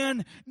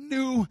brand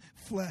new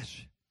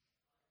flesh.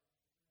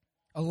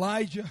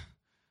 Elijah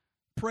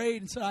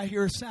prayed and said, I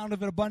hear a sound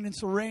of an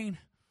abundance of rain.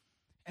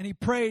 And he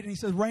prayed, and he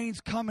said,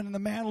 rain's coming, and the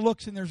man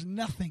looks, and there's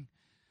nothing.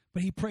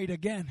 But he prayed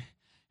again,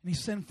 and he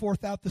sent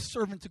forth out the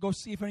servant to go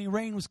see if any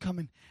rain was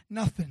coming.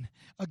 Nothing.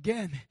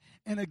 Again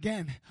and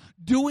again.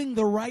 Doing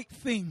the right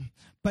thing,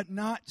 but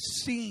not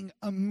seeing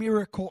a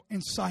miracle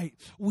in sight.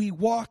 We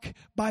walk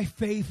by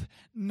faith,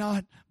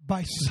 not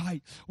by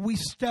sight. We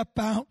step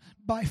out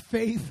by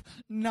faith,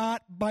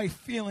 not by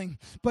feeling.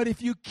 But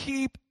if you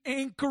keep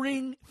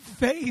anchoring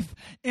faith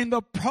in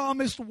the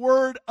promised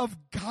word of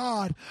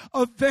God,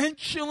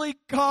 eventually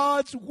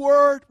God's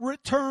word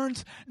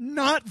returns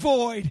not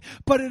void,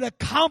 but it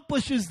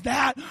accomplishes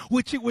that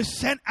which it was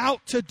sent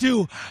out to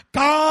do.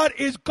 God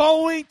is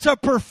going to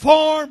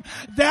perform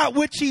that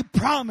which He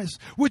promised.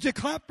 Would you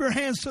clap your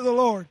hands to the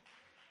Lord?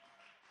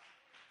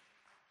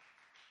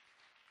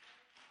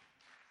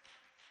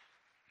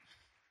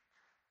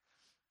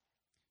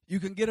 You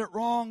can get it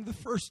wrong the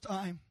first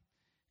time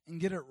and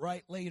get it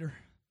right later.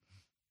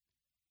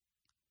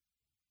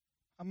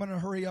 I'm going to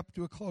hurry up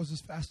to a close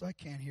as fast as I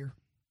can here.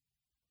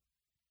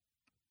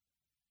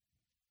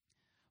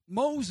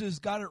 Moses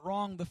got it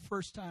wrong the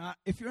first time.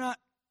 If you're not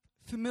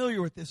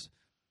familiar with this,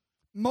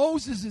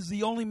 Moses is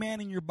the only man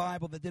in your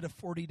Bible that did a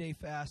 40-day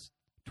fast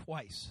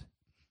twice.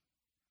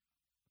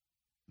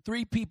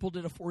 3 people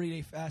did a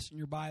 40-day fast in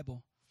your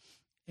Bible.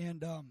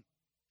 And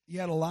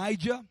you had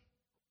Elijah,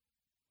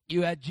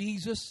 you had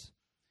Jesus,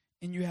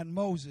 and you had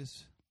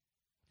Moses.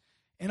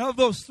 And of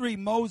those 3,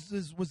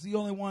 Moses was the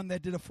only one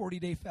that did a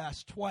 40-day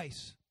fast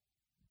twice.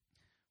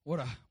 What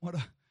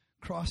a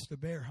cross to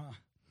bear, huh?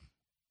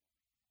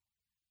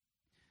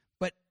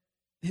 But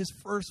his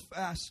first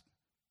fast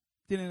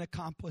didn't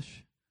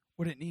accomplish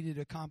what it needed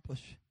to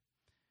accomplish.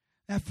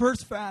 That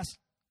first fast,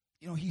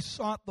 he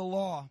sought the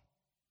law.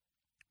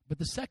 But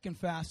the second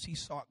fast, he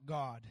sought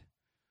God.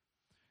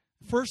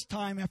 First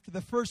time after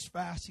the first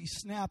fast, he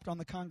snapped on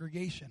the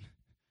congregation.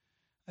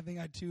 I think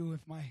I too,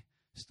 if my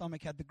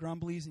stomach had the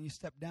grumblies and you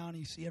step down and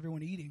you see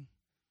everyone eating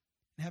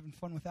and having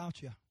fun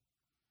without you.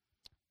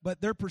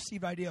 But their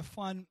perceived idea of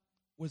fun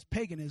was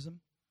paganism.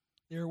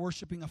 They were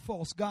worshiping a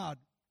false god.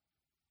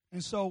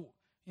 And so,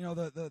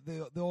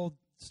 the old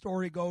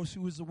story goes,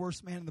 who was the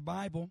worst man in the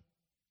Bible?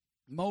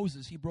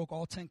 Moses. He broke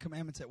all 10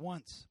 commandments at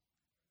once.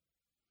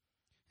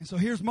 And so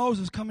here's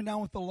Moses coming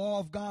down with the law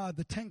of God,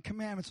 the 10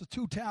 commandments, the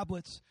 2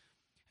 tablets,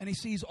 and he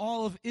sees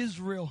all of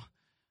Israel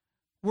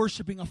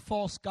worshiping a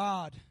false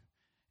god.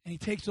 And he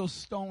takes those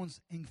stones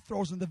and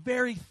throws them. The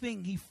very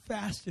thing he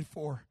fasted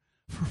for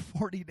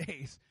 40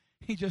 days,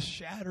 he just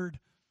shattered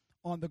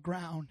on the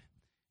ground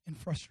in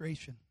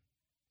frustration.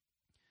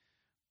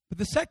 But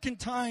the second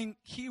time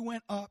he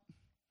went up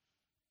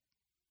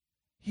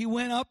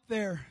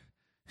there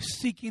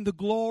seeking the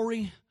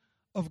glory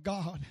of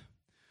God,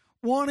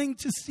 wanting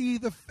to see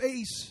the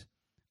face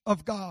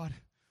of God.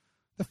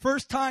 The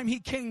first time he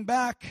came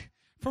back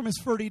from his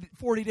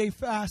 40-day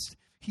fast,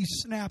 he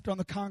snapped on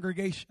the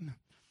congregation.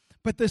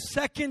 But the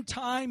second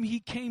time he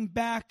came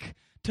back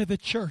to the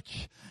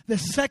church, the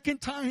second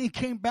time he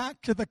came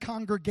back to the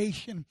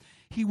congregation,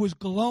 he was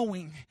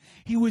glowing.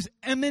 He was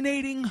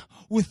emanating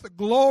with the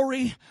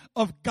glory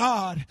of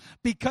God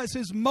because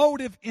his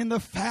motive in the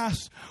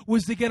fast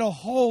was to get a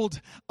hold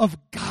of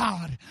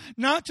God.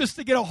 Not just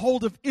to get a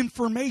hold of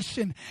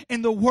information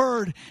in the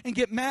Word and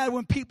get mad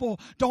when people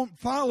don't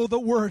follow the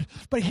Word.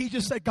 But he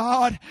just said,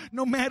 God,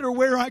 no matter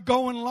where I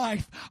go in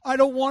life, I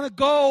don't want to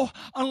go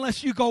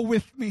unless you go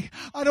with me.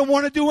 I don't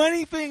want to do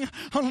anything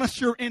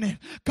unless you're in it.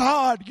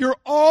 God, you're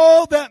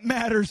all that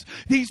matters.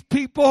 These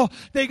people,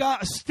 they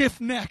got a stiff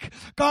neck.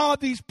 God,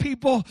 these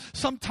people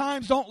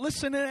sometimes don't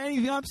listen to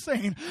anything I'm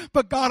saying.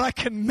 But God, I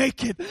can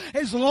make it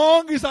as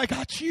long as I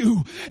got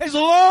you. As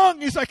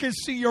long as I can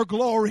see your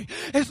glory.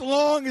 As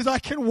long as I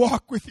can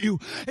walk with you.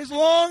 As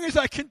long as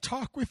I can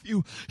talk with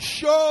you.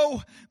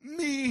 Show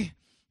me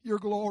your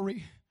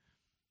glory.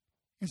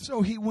 And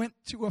so he went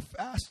to a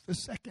fast the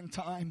second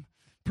time,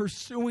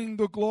 pursuing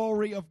the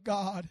glory of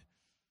God.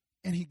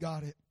 And he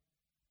got it.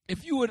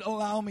 If you would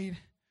allow me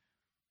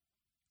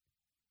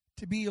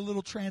to be a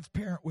little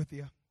transparent with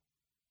you.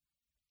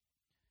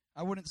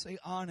 I wouldn't say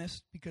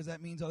honest, because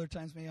that means other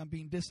times maybe I'm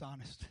being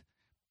dishonest,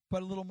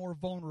 but a little more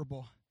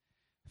vulnerable.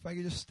 If I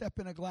could just step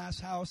in a glass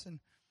house and,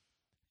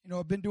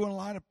 I've been doing a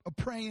lot of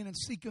praying and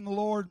seeking the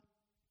Lord.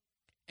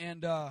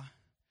 And,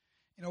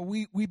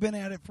 we've been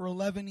at it for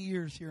 11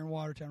 years here in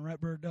Watertown, right,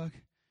 Bird Doug?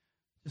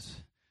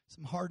 Just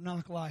some hard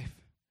knock life.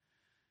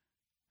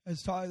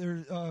 As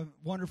there's a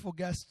wonderful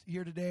guest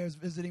here today I was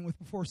visiting with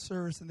before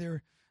service, and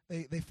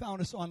they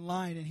found us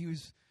online, and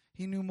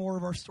he knew more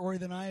of our story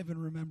than I even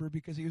remember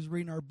because he was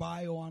reading our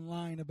bio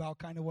online about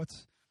kind of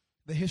what's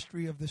the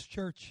history of this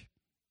church.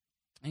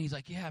 And he's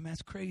like, yeah, man,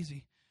 it's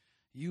crazy.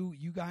 You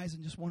guys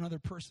and just one other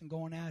person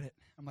going at it.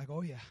 I'm like,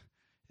 oh, yeah,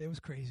 it was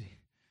crazy.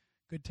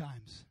 Good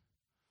times.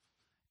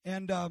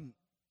 And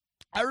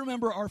I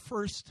remember our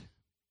first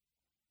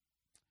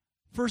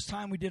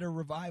time we did a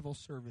revival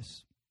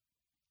service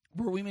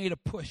where we made a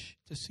push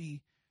to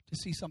see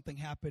something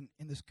happen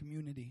in this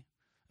community.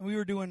 And we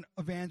were doing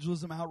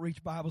evangelism,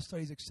 outreach, Bible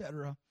studies,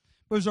 etc.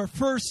 But it was our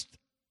first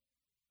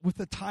with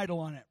the title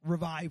on it,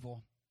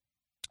 Revival.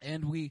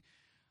 And we,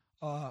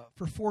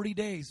 for 40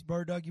 days,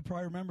 Brother Doug, you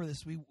probably remember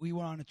this, we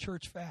went on a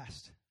church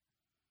fast.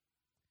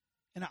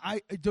 And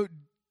I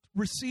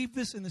receive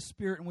this in the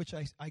spirit in which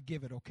I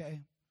give it,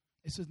 okay?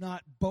 This is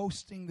not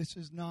boasting. This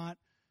is not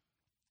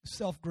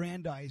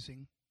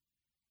self-grandizing.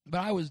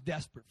 But I was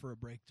desperate for a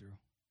breakthrough.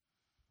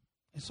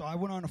 And so I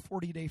went on a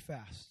 40-day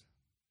fast.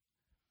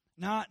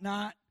 Not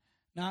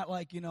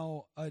like,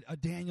 a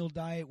Daniel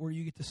diet where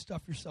you get to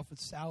stuff yourself with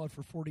salad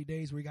for 40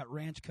 days where you got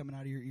ranch coming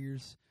out of your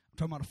ears. I'm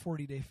talking about a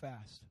 40-day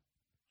fast.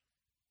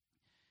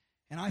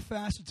 And I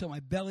fasted until my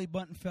belly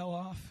button fell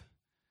off.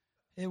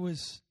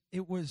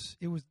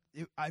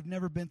 I've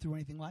never been through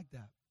anything like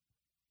that.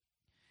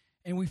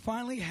 And we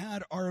finally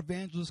had our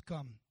evangelist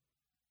come.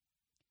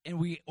 And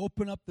we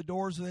opened up the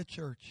doors of the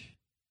church.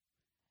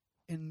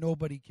 And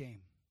nobody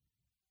came.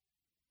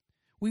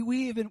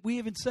 We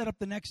even set up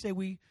the next day.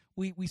 We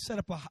set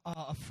up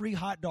a free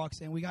hot dog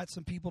stand. We got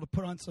some people to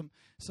put on some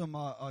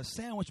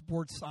sandwich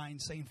board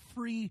signs saying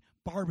free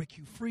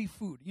barbecue, free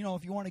food.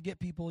 If you want to get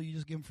people, you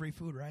just give them free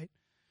food, right?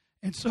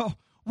 And so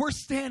we're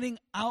standing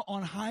out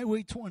on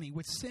Highway 20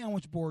 with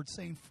sandwich boards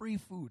saying free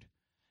food.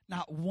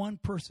 Not one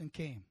person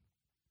came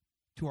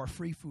to our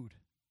free food.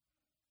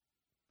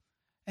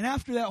 And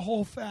after that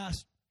whole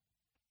fast,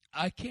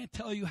 I can't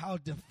tell you how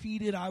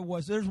defeated I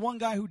was. There's one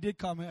guy who did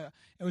come.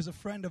 It was a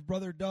friend of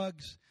Brother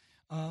Doug's,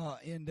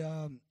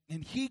 and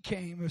he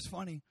came. It was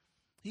funny.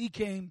 He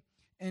came,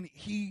 and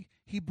he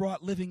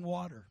brought living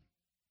water.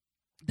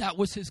 That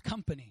was his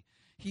company.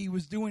 He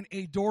was doing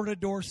a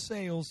door-to-door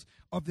sales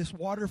of this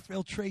water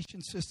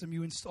filtration system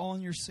you install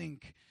in your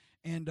sink,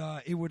 and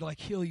it would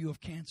heal you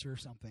of cancer or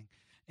something.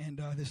 And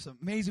this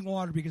amazing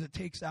water because it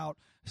takes out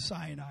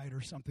cyanide or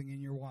something in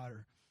your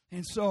water.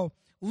 And so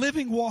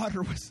Living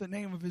Water was the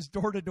name of his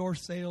door-to-door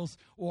sales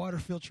water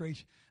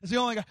filtration. It's the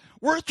only guy.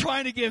 We're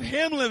trying to give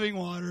him living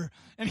water,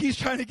 and he's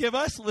trying to give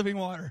us living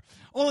water.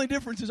 Only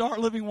difference is our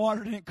living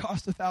water didn't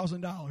cost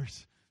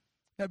 $1,000.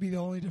 That'd be the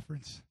only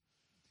difference.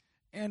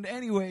 And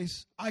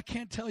anyways, I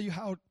can't tell you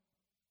how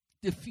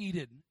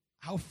defeated,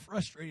 how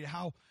frustrated,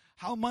 how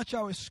much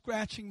I was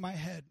scratching my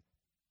head.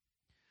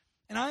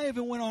 And I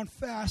even went on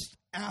fast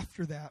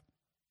after that,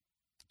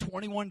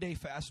 21-day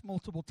fast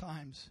multiple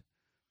times.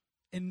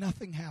 And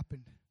nothing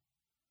happened.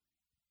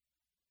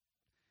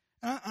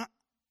 And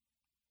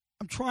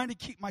I'm trying to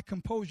keep my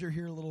composure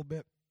here a little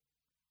bit.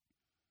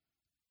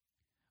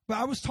 But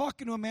I was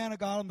talking to a man of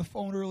God on the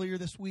phone earlier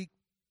this week.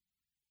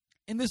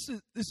 And this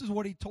is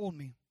what he told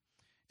me.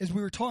 As we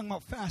were talking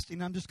about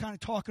fasting, I'm just kind of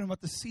talking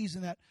about the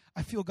season that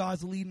I feel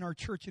God's leading our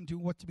church into,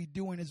 what to be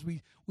doing as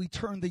we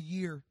turn the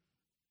year.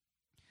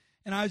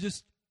 And I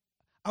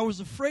was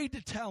afraid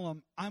to tell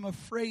him, I'm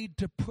afraid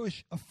to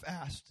push a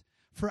fast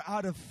for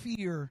out of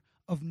fear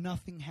of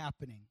nothing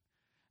happening.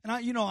 And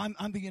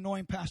I'm the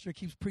annoying pastor that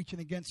keeps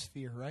preaching against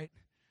fear, right?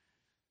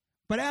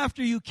 But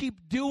after you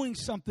keep doing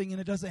something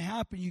and it doesn't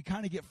happen, you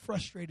kind of get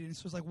frustrated. And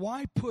so it's like,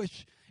 why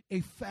push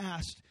a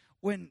fast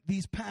when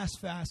these past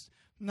fasts,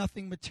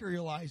 nothing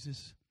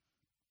materializes?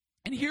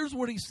 And here's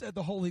what he said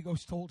the Holy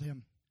Ghost told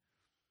him.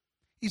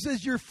 He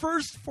says, your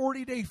first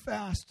 40-day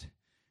fast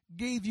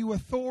gave you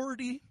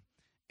authority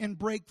and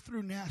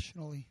breakthrough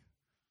nationally.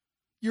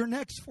 Your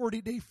next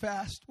 40-day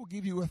fast will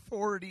give you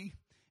authority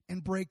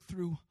and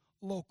breakthrough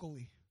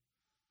locally.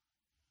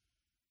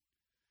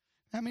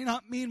 That may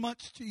not mean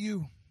much to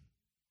you,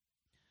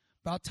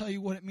 but I'll tell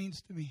you what it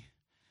means to me.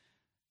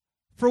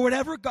 For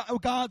whatever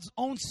God's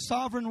own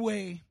sovereign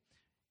way,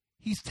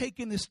 He's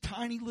taken this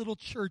tiny little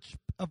church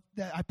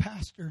that I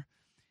pastor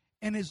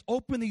and has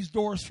opened these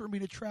doors for me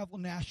to travel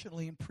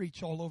nationally and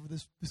preach all over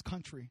this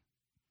country.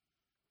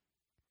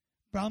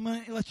 But I'm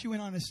going to let you in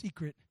on a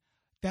secret.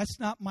 That's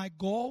not my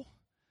goal.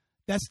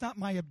 That's not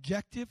my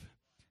objective.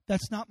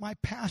 That's not my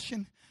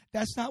passion.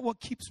 That's not what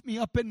keeps me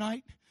up at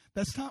night.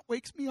 That's not what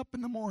wakes me up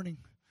in the morning.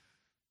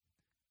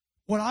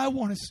 What I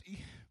want to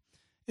see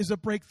is a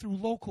breakthrough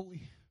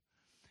locally.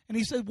 And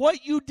he said,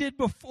 what you did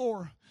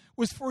before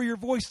was for your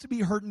voice to be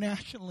heard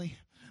nationally.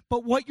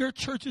 But what your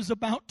church is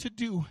about to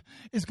do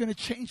is going to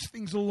change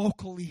things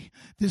locally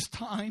this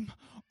time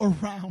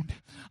around.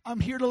 I'm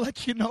here to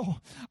let you know.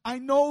 I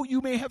know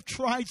you may have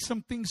tried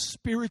some things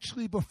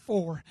spiritually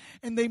before,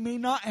 and they may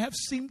not have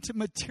seemed to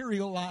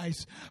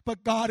materialize,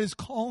 but God is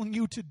calling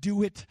you to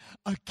do it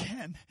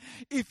again.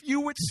 If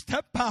you would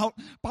step out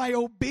by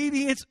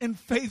obedience and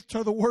faith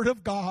to the Word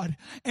of God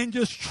and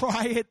just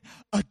try it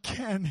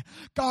again,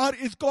 God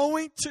is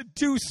going to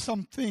do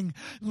something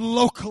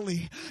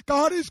locally.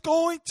 God is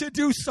going to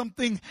do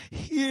something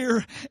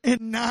here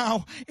and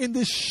now in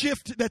this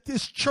shift that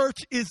this church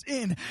is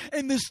in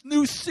this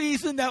new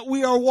season that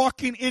we are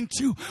walking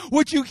into.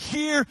 Would you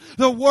hear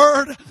the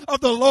word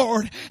of the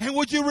Lord and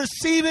would you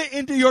receive it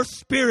into your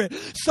spirit?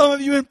 Some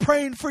of you have been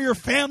praying for your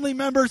family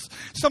members.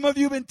 Some of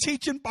you have been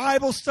teaching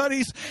Bible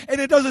studies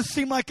and it doesn't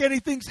seem like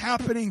anything's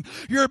happening.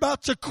 You're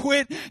about to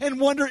quit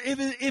and wonder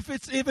if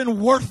it's even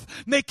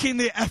worth making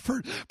the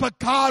effort. But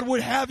God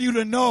would have you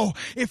to know,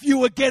 if you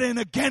would get in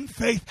again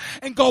faith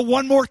and go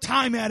one more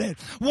time at it.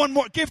 One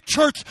more. Give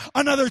church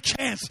another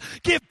chance.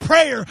 Give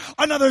prayer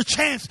another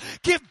chance.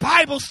 Give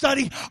Bible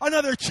study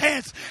another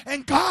chance.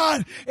 And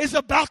God is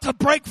about to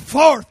break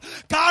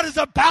forth. God is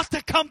about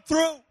to come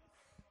through.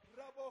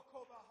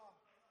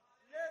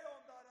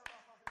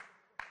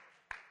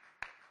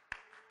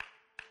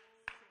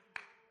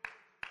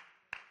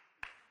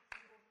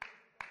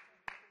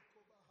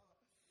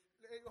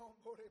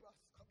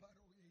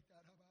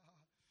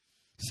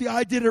 See,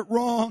 I did it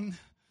wrong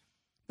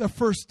the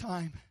first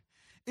time.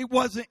 It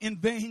wasn't in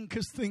vain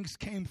because things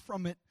came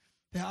from it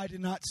that I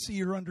did not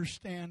see or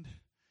understand.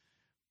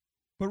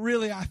 But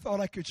really, I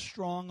thought I could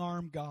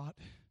strong-arm God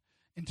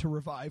into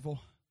revival.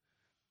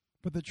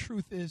 But the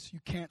truth is, you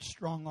can't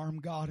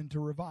strong-arm God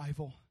into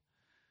revival.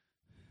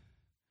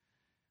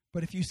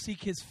 But if you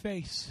seek His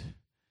face,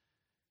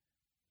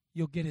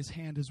 you'll get His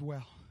hand as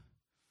well.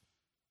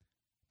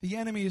 The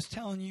enemy is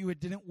telling you it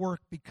didn't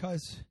work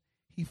because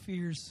he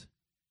fears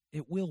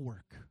it will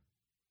work.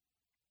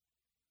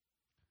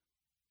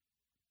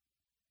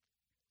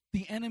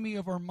 The enemy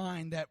of our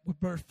mind, that what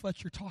Brother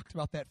Fletcher talked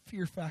about, that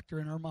fear factor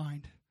in our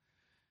mind.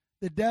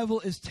 The devil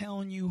is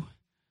telling you,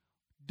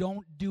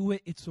 don't do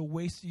it. It's a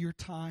waste of your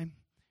time.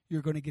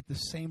 You're going to get the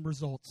same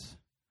results.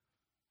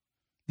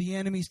 The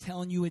enemy's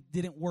telling you it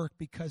didn't work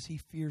because he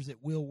fears it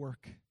will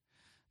work.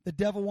 The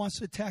devil wants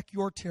to attack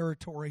your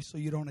territory so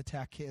you don't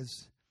attack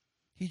his.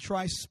 He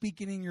tries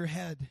speaking in your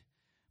head,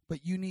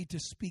 but you need to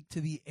speak to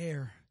the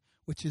air,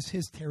 which is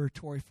his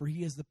territory, for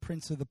he is the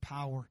prince of the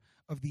power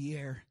of the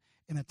air,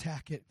 and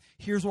attack it.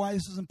 Here's why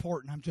this is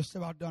important. I'm just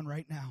about done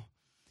right now.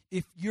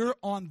 If you're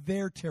on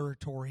their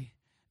territory,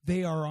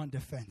 they are on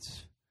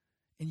defense,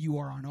 and you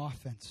are on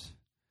offense.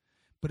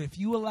 But if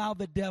you allow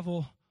the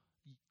devil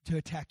to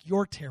attack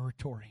your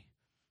territory,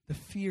 the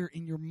fear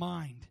in your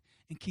mind,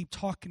 and keep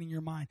talking in your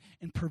mind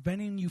and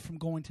preventing you from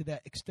going to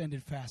that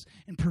extended fast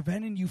and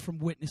preventing you from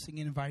witnessing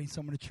and inviting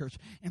someone to church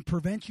and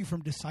prevent you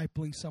from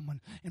discipling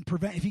someone and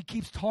if he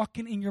keeps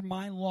talking in your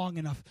mind long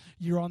enough,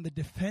 you're on the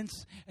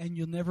defense and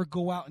you'll never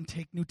go out and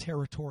take new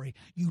territory.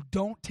 You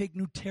don't take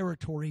new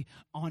territory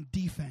on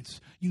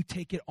defense. You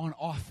take it on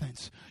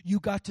offense.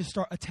 You got to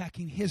start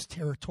attacking his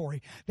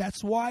territory.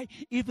 That's why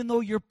even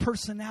though your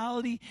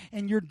personality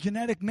and your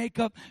genetic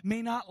makeup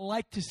may not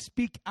like to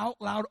speak out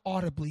loud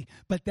audibly,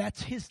 but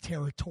that's his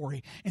territory.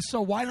 And so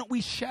why don't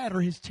we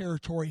shatter his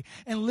territory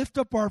and lift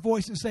up our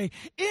voice and say,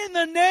 in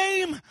the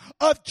name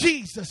of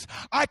Jesus,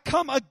 I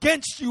come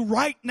against you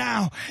right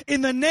now.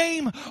 In the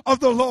name of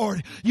the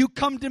Lord, you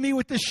come to me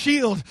with the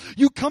shield.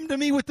 You come to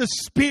me with the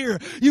spear.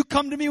 You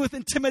come to me with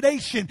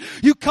intimidation.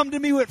 You come to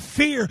me with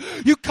fear.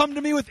 You come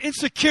to me with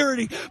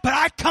insecurity. But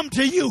I come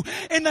to you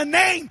in the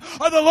name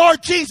of the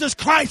Lord Jesus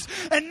Christ,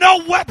 and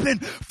no weapon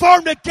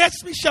formed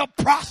against me shall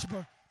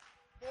prosper.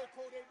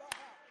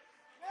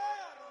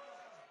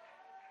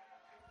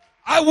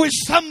 I wish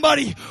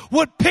somebody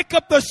would pick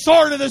up the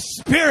sword of the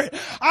Spirit.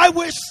 I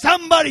wish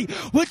somebody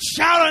would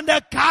shout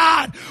unto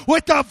God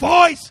with the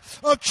voice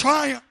of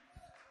triumph.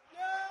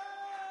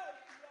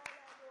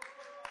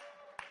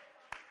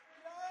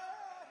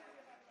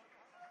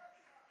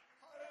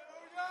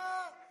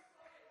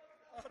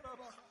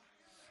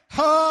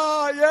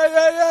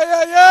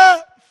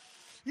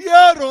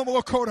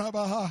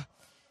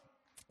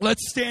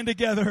 Let's stand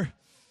together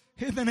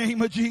in the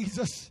name of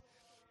Jesus.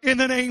 In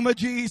the name of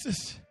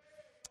Jesus.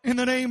 In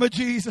the name of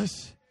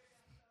Jesus.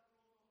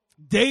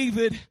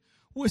 David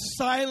was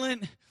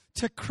silent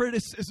to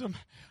criticism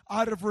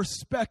out of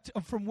respect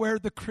from where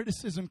the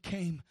criticism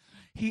came.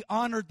 He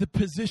honored the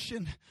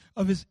position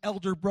of his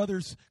elder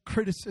brother's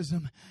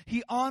criticism.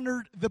 He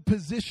honored the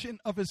position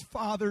of his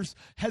father's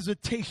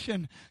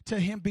hesitation to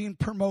him being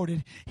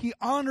promoted. He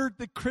honored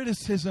the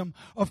criticism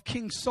of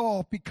King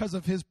Saul because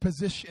of his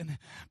position.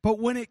 But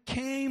when it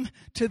came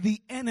to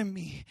the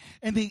enemy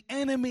and the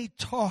enemy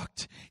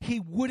talked, he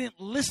wouldn't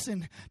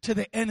listen to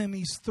the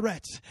enemy's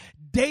threats.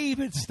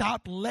 David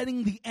stopped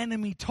letting the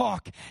enemy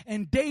talk,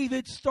 and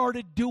David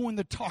started doing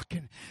the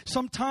talking.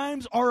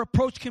 Sometimes our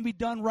approach can be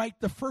done right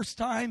the first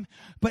time,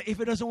 but if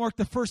it doesn't work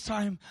the first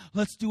time,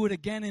 let's do it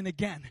again and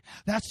again.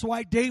 That's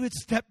why David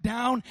stepped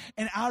down,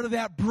 and out of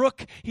that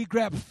brook, he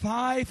grabbed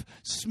 5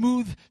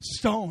 smooth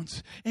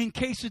stones. In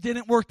case it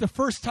didn't work the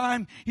first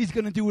time, he's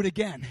going to do it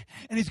again,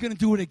 and he's going to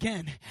do it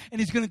again, and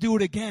he's going to do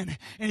it again,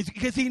 and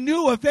because he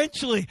knew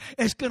eventually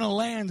it's going to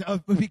land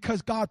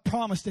because God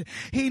promised it.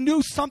 He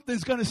knew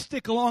something's going to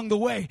stick along the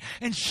way,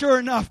 and sure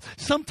enough,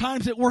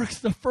 sometimes it works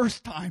the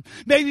first time.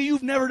 Maybe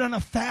you've never done a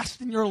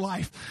fast in your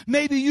life.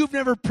 Maybe you've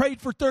never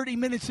prayed for 30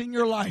 minutes in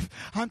your life.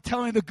 I'm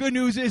telling you, the good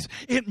news is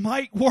it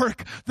might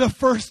work the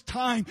first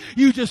time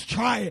you just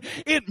try it.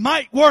 It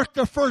might work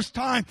the first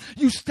time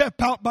you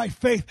step out by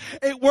faith.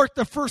 It worked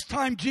the first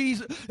time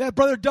that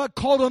Brother Doug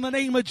called on the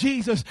name of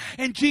Jesus,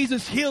 and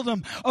Jesus healed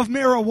him of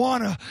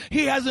marijuana.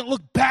 He hasn't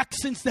looked back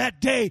since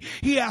that day.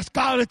 He asked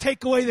God to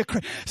take away the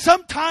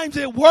Sometimes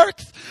it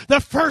works the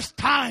first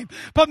time,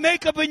 but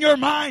make up in your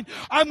mind,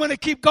 I'm going to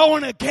keep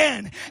going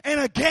again and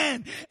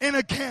again and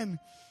again.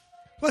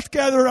 Let's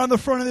gather around the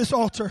front of this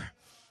altar.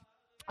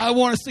 I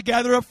want us to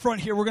gather up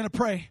front here. We're going to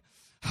pray.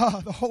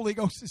 The Holy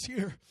Ghost is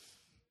here.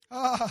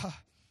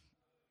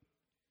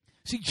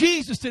 See,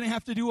 Jesus didn't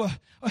have to do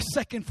a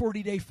second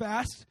 40-day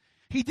fast.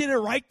 He did it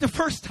right the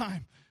first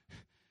time.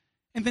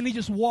 And then he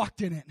just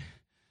walked in it.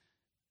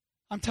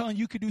 I'm telling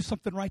you, you could do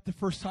something right the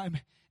first time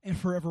and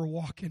forever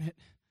walk in it.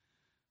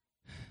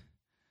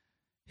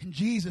 And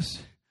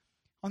Jesus,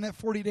 on that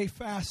 40-day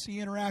fast, he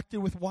interacted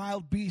with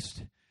wild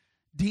beasts,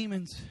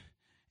 demons,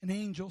 and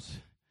angels.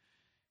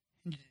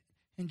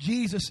 And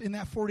Jesus, in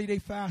that 40-day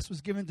fast,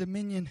 was given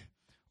dominion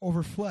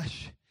over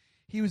flesh.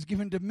 He was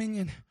given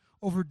dominion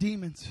over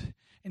demons.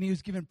 And he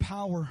was given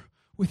power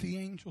with the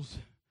angels.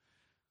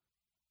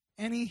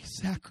 Any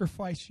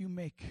sacrifice you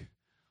make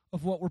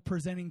of what we're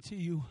presenting to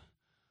you,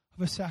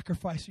 of a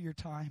sacrifice of your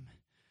time,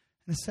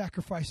 and a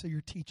sacrifice of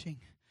your teaching,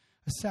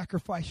 a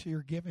sacrifice of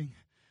your giving,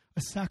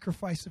 a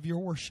sacrifice of your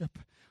worship,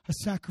 a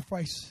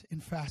sacrifice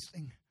in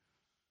fasting,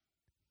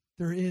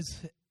 there is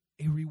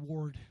a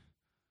reward.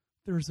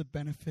 There is a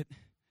benefit.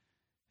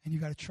 And you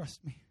got to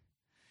trust me.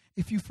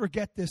 If you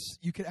forget this,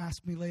 you could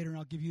ask me later and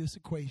I'll give you this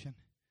equation.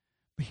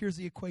 But here's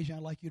the equation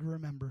I'd like you to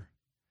remember.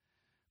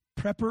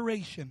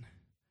 Preparation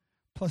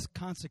plus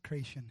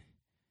consecration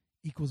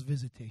equals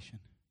visitation.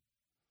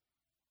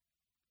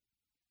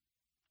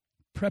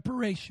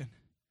 Preparation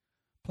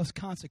plus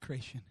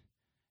consecration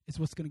is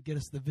what's going to get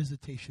us the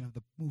visitation of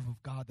the move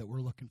of God that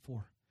we're looking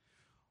for.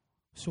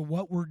 So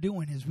what we're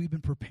doing is we've been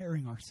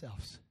preparing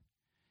ourselves.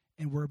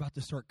 And we're about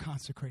to start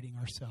consecrating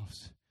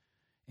ourselves.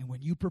 And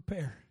when you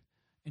prepare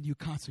and you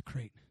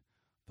consecrate,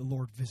 the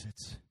Lord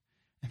visits.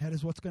 And that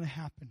is what's going to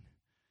happen.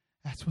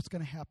 That's what's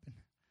going to happen.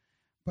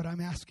 But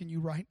I'm asking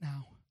you right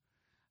now,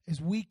 as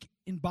weak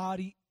in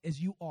body as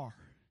you are,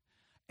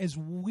 as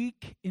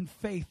weak in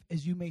faith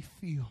as you may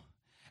feel,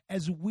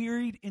 as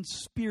wearied in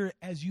spirit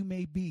as you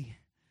may be,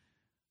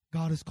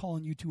 God is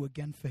calling you to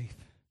again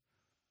faith.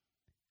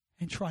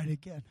 And try it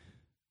again.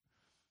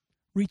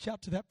 Reach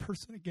out to that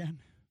person again.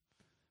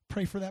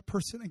 Pray for that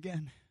person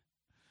again.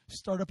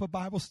 Start up a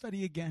Bible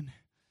study again.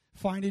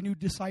 Find a new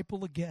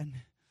disciple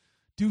again.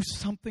 Do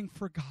something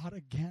for God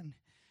again.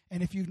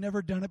 And if you've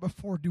never done it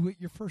before, do it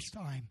your first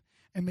time.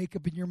 And make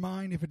up in your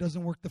mind, if it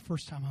doesn't work the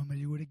first time, I'm going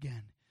to do it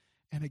again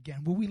and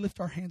again. Will we lift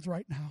our hands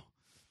right now?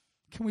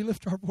 Can we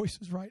lift our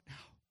voices right now?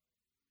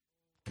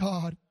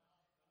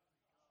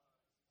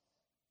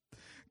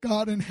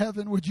 God in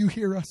heaven, would you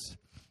hear us?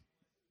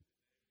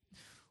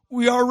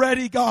 We are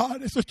ready,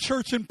 God, as a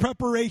church in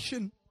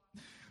preparation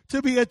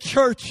to be a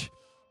church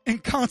in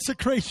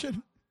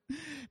consecration.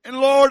 And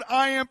Lord,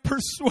 I am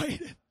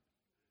persuaded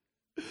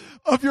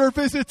of your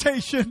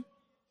visitation.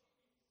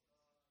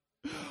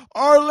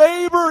 Our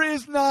labor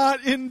is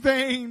not in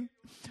vain.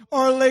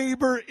 Our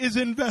labor is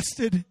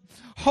invested.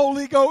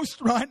 Holy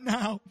Ghost, right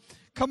now.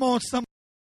 Come on, somebody.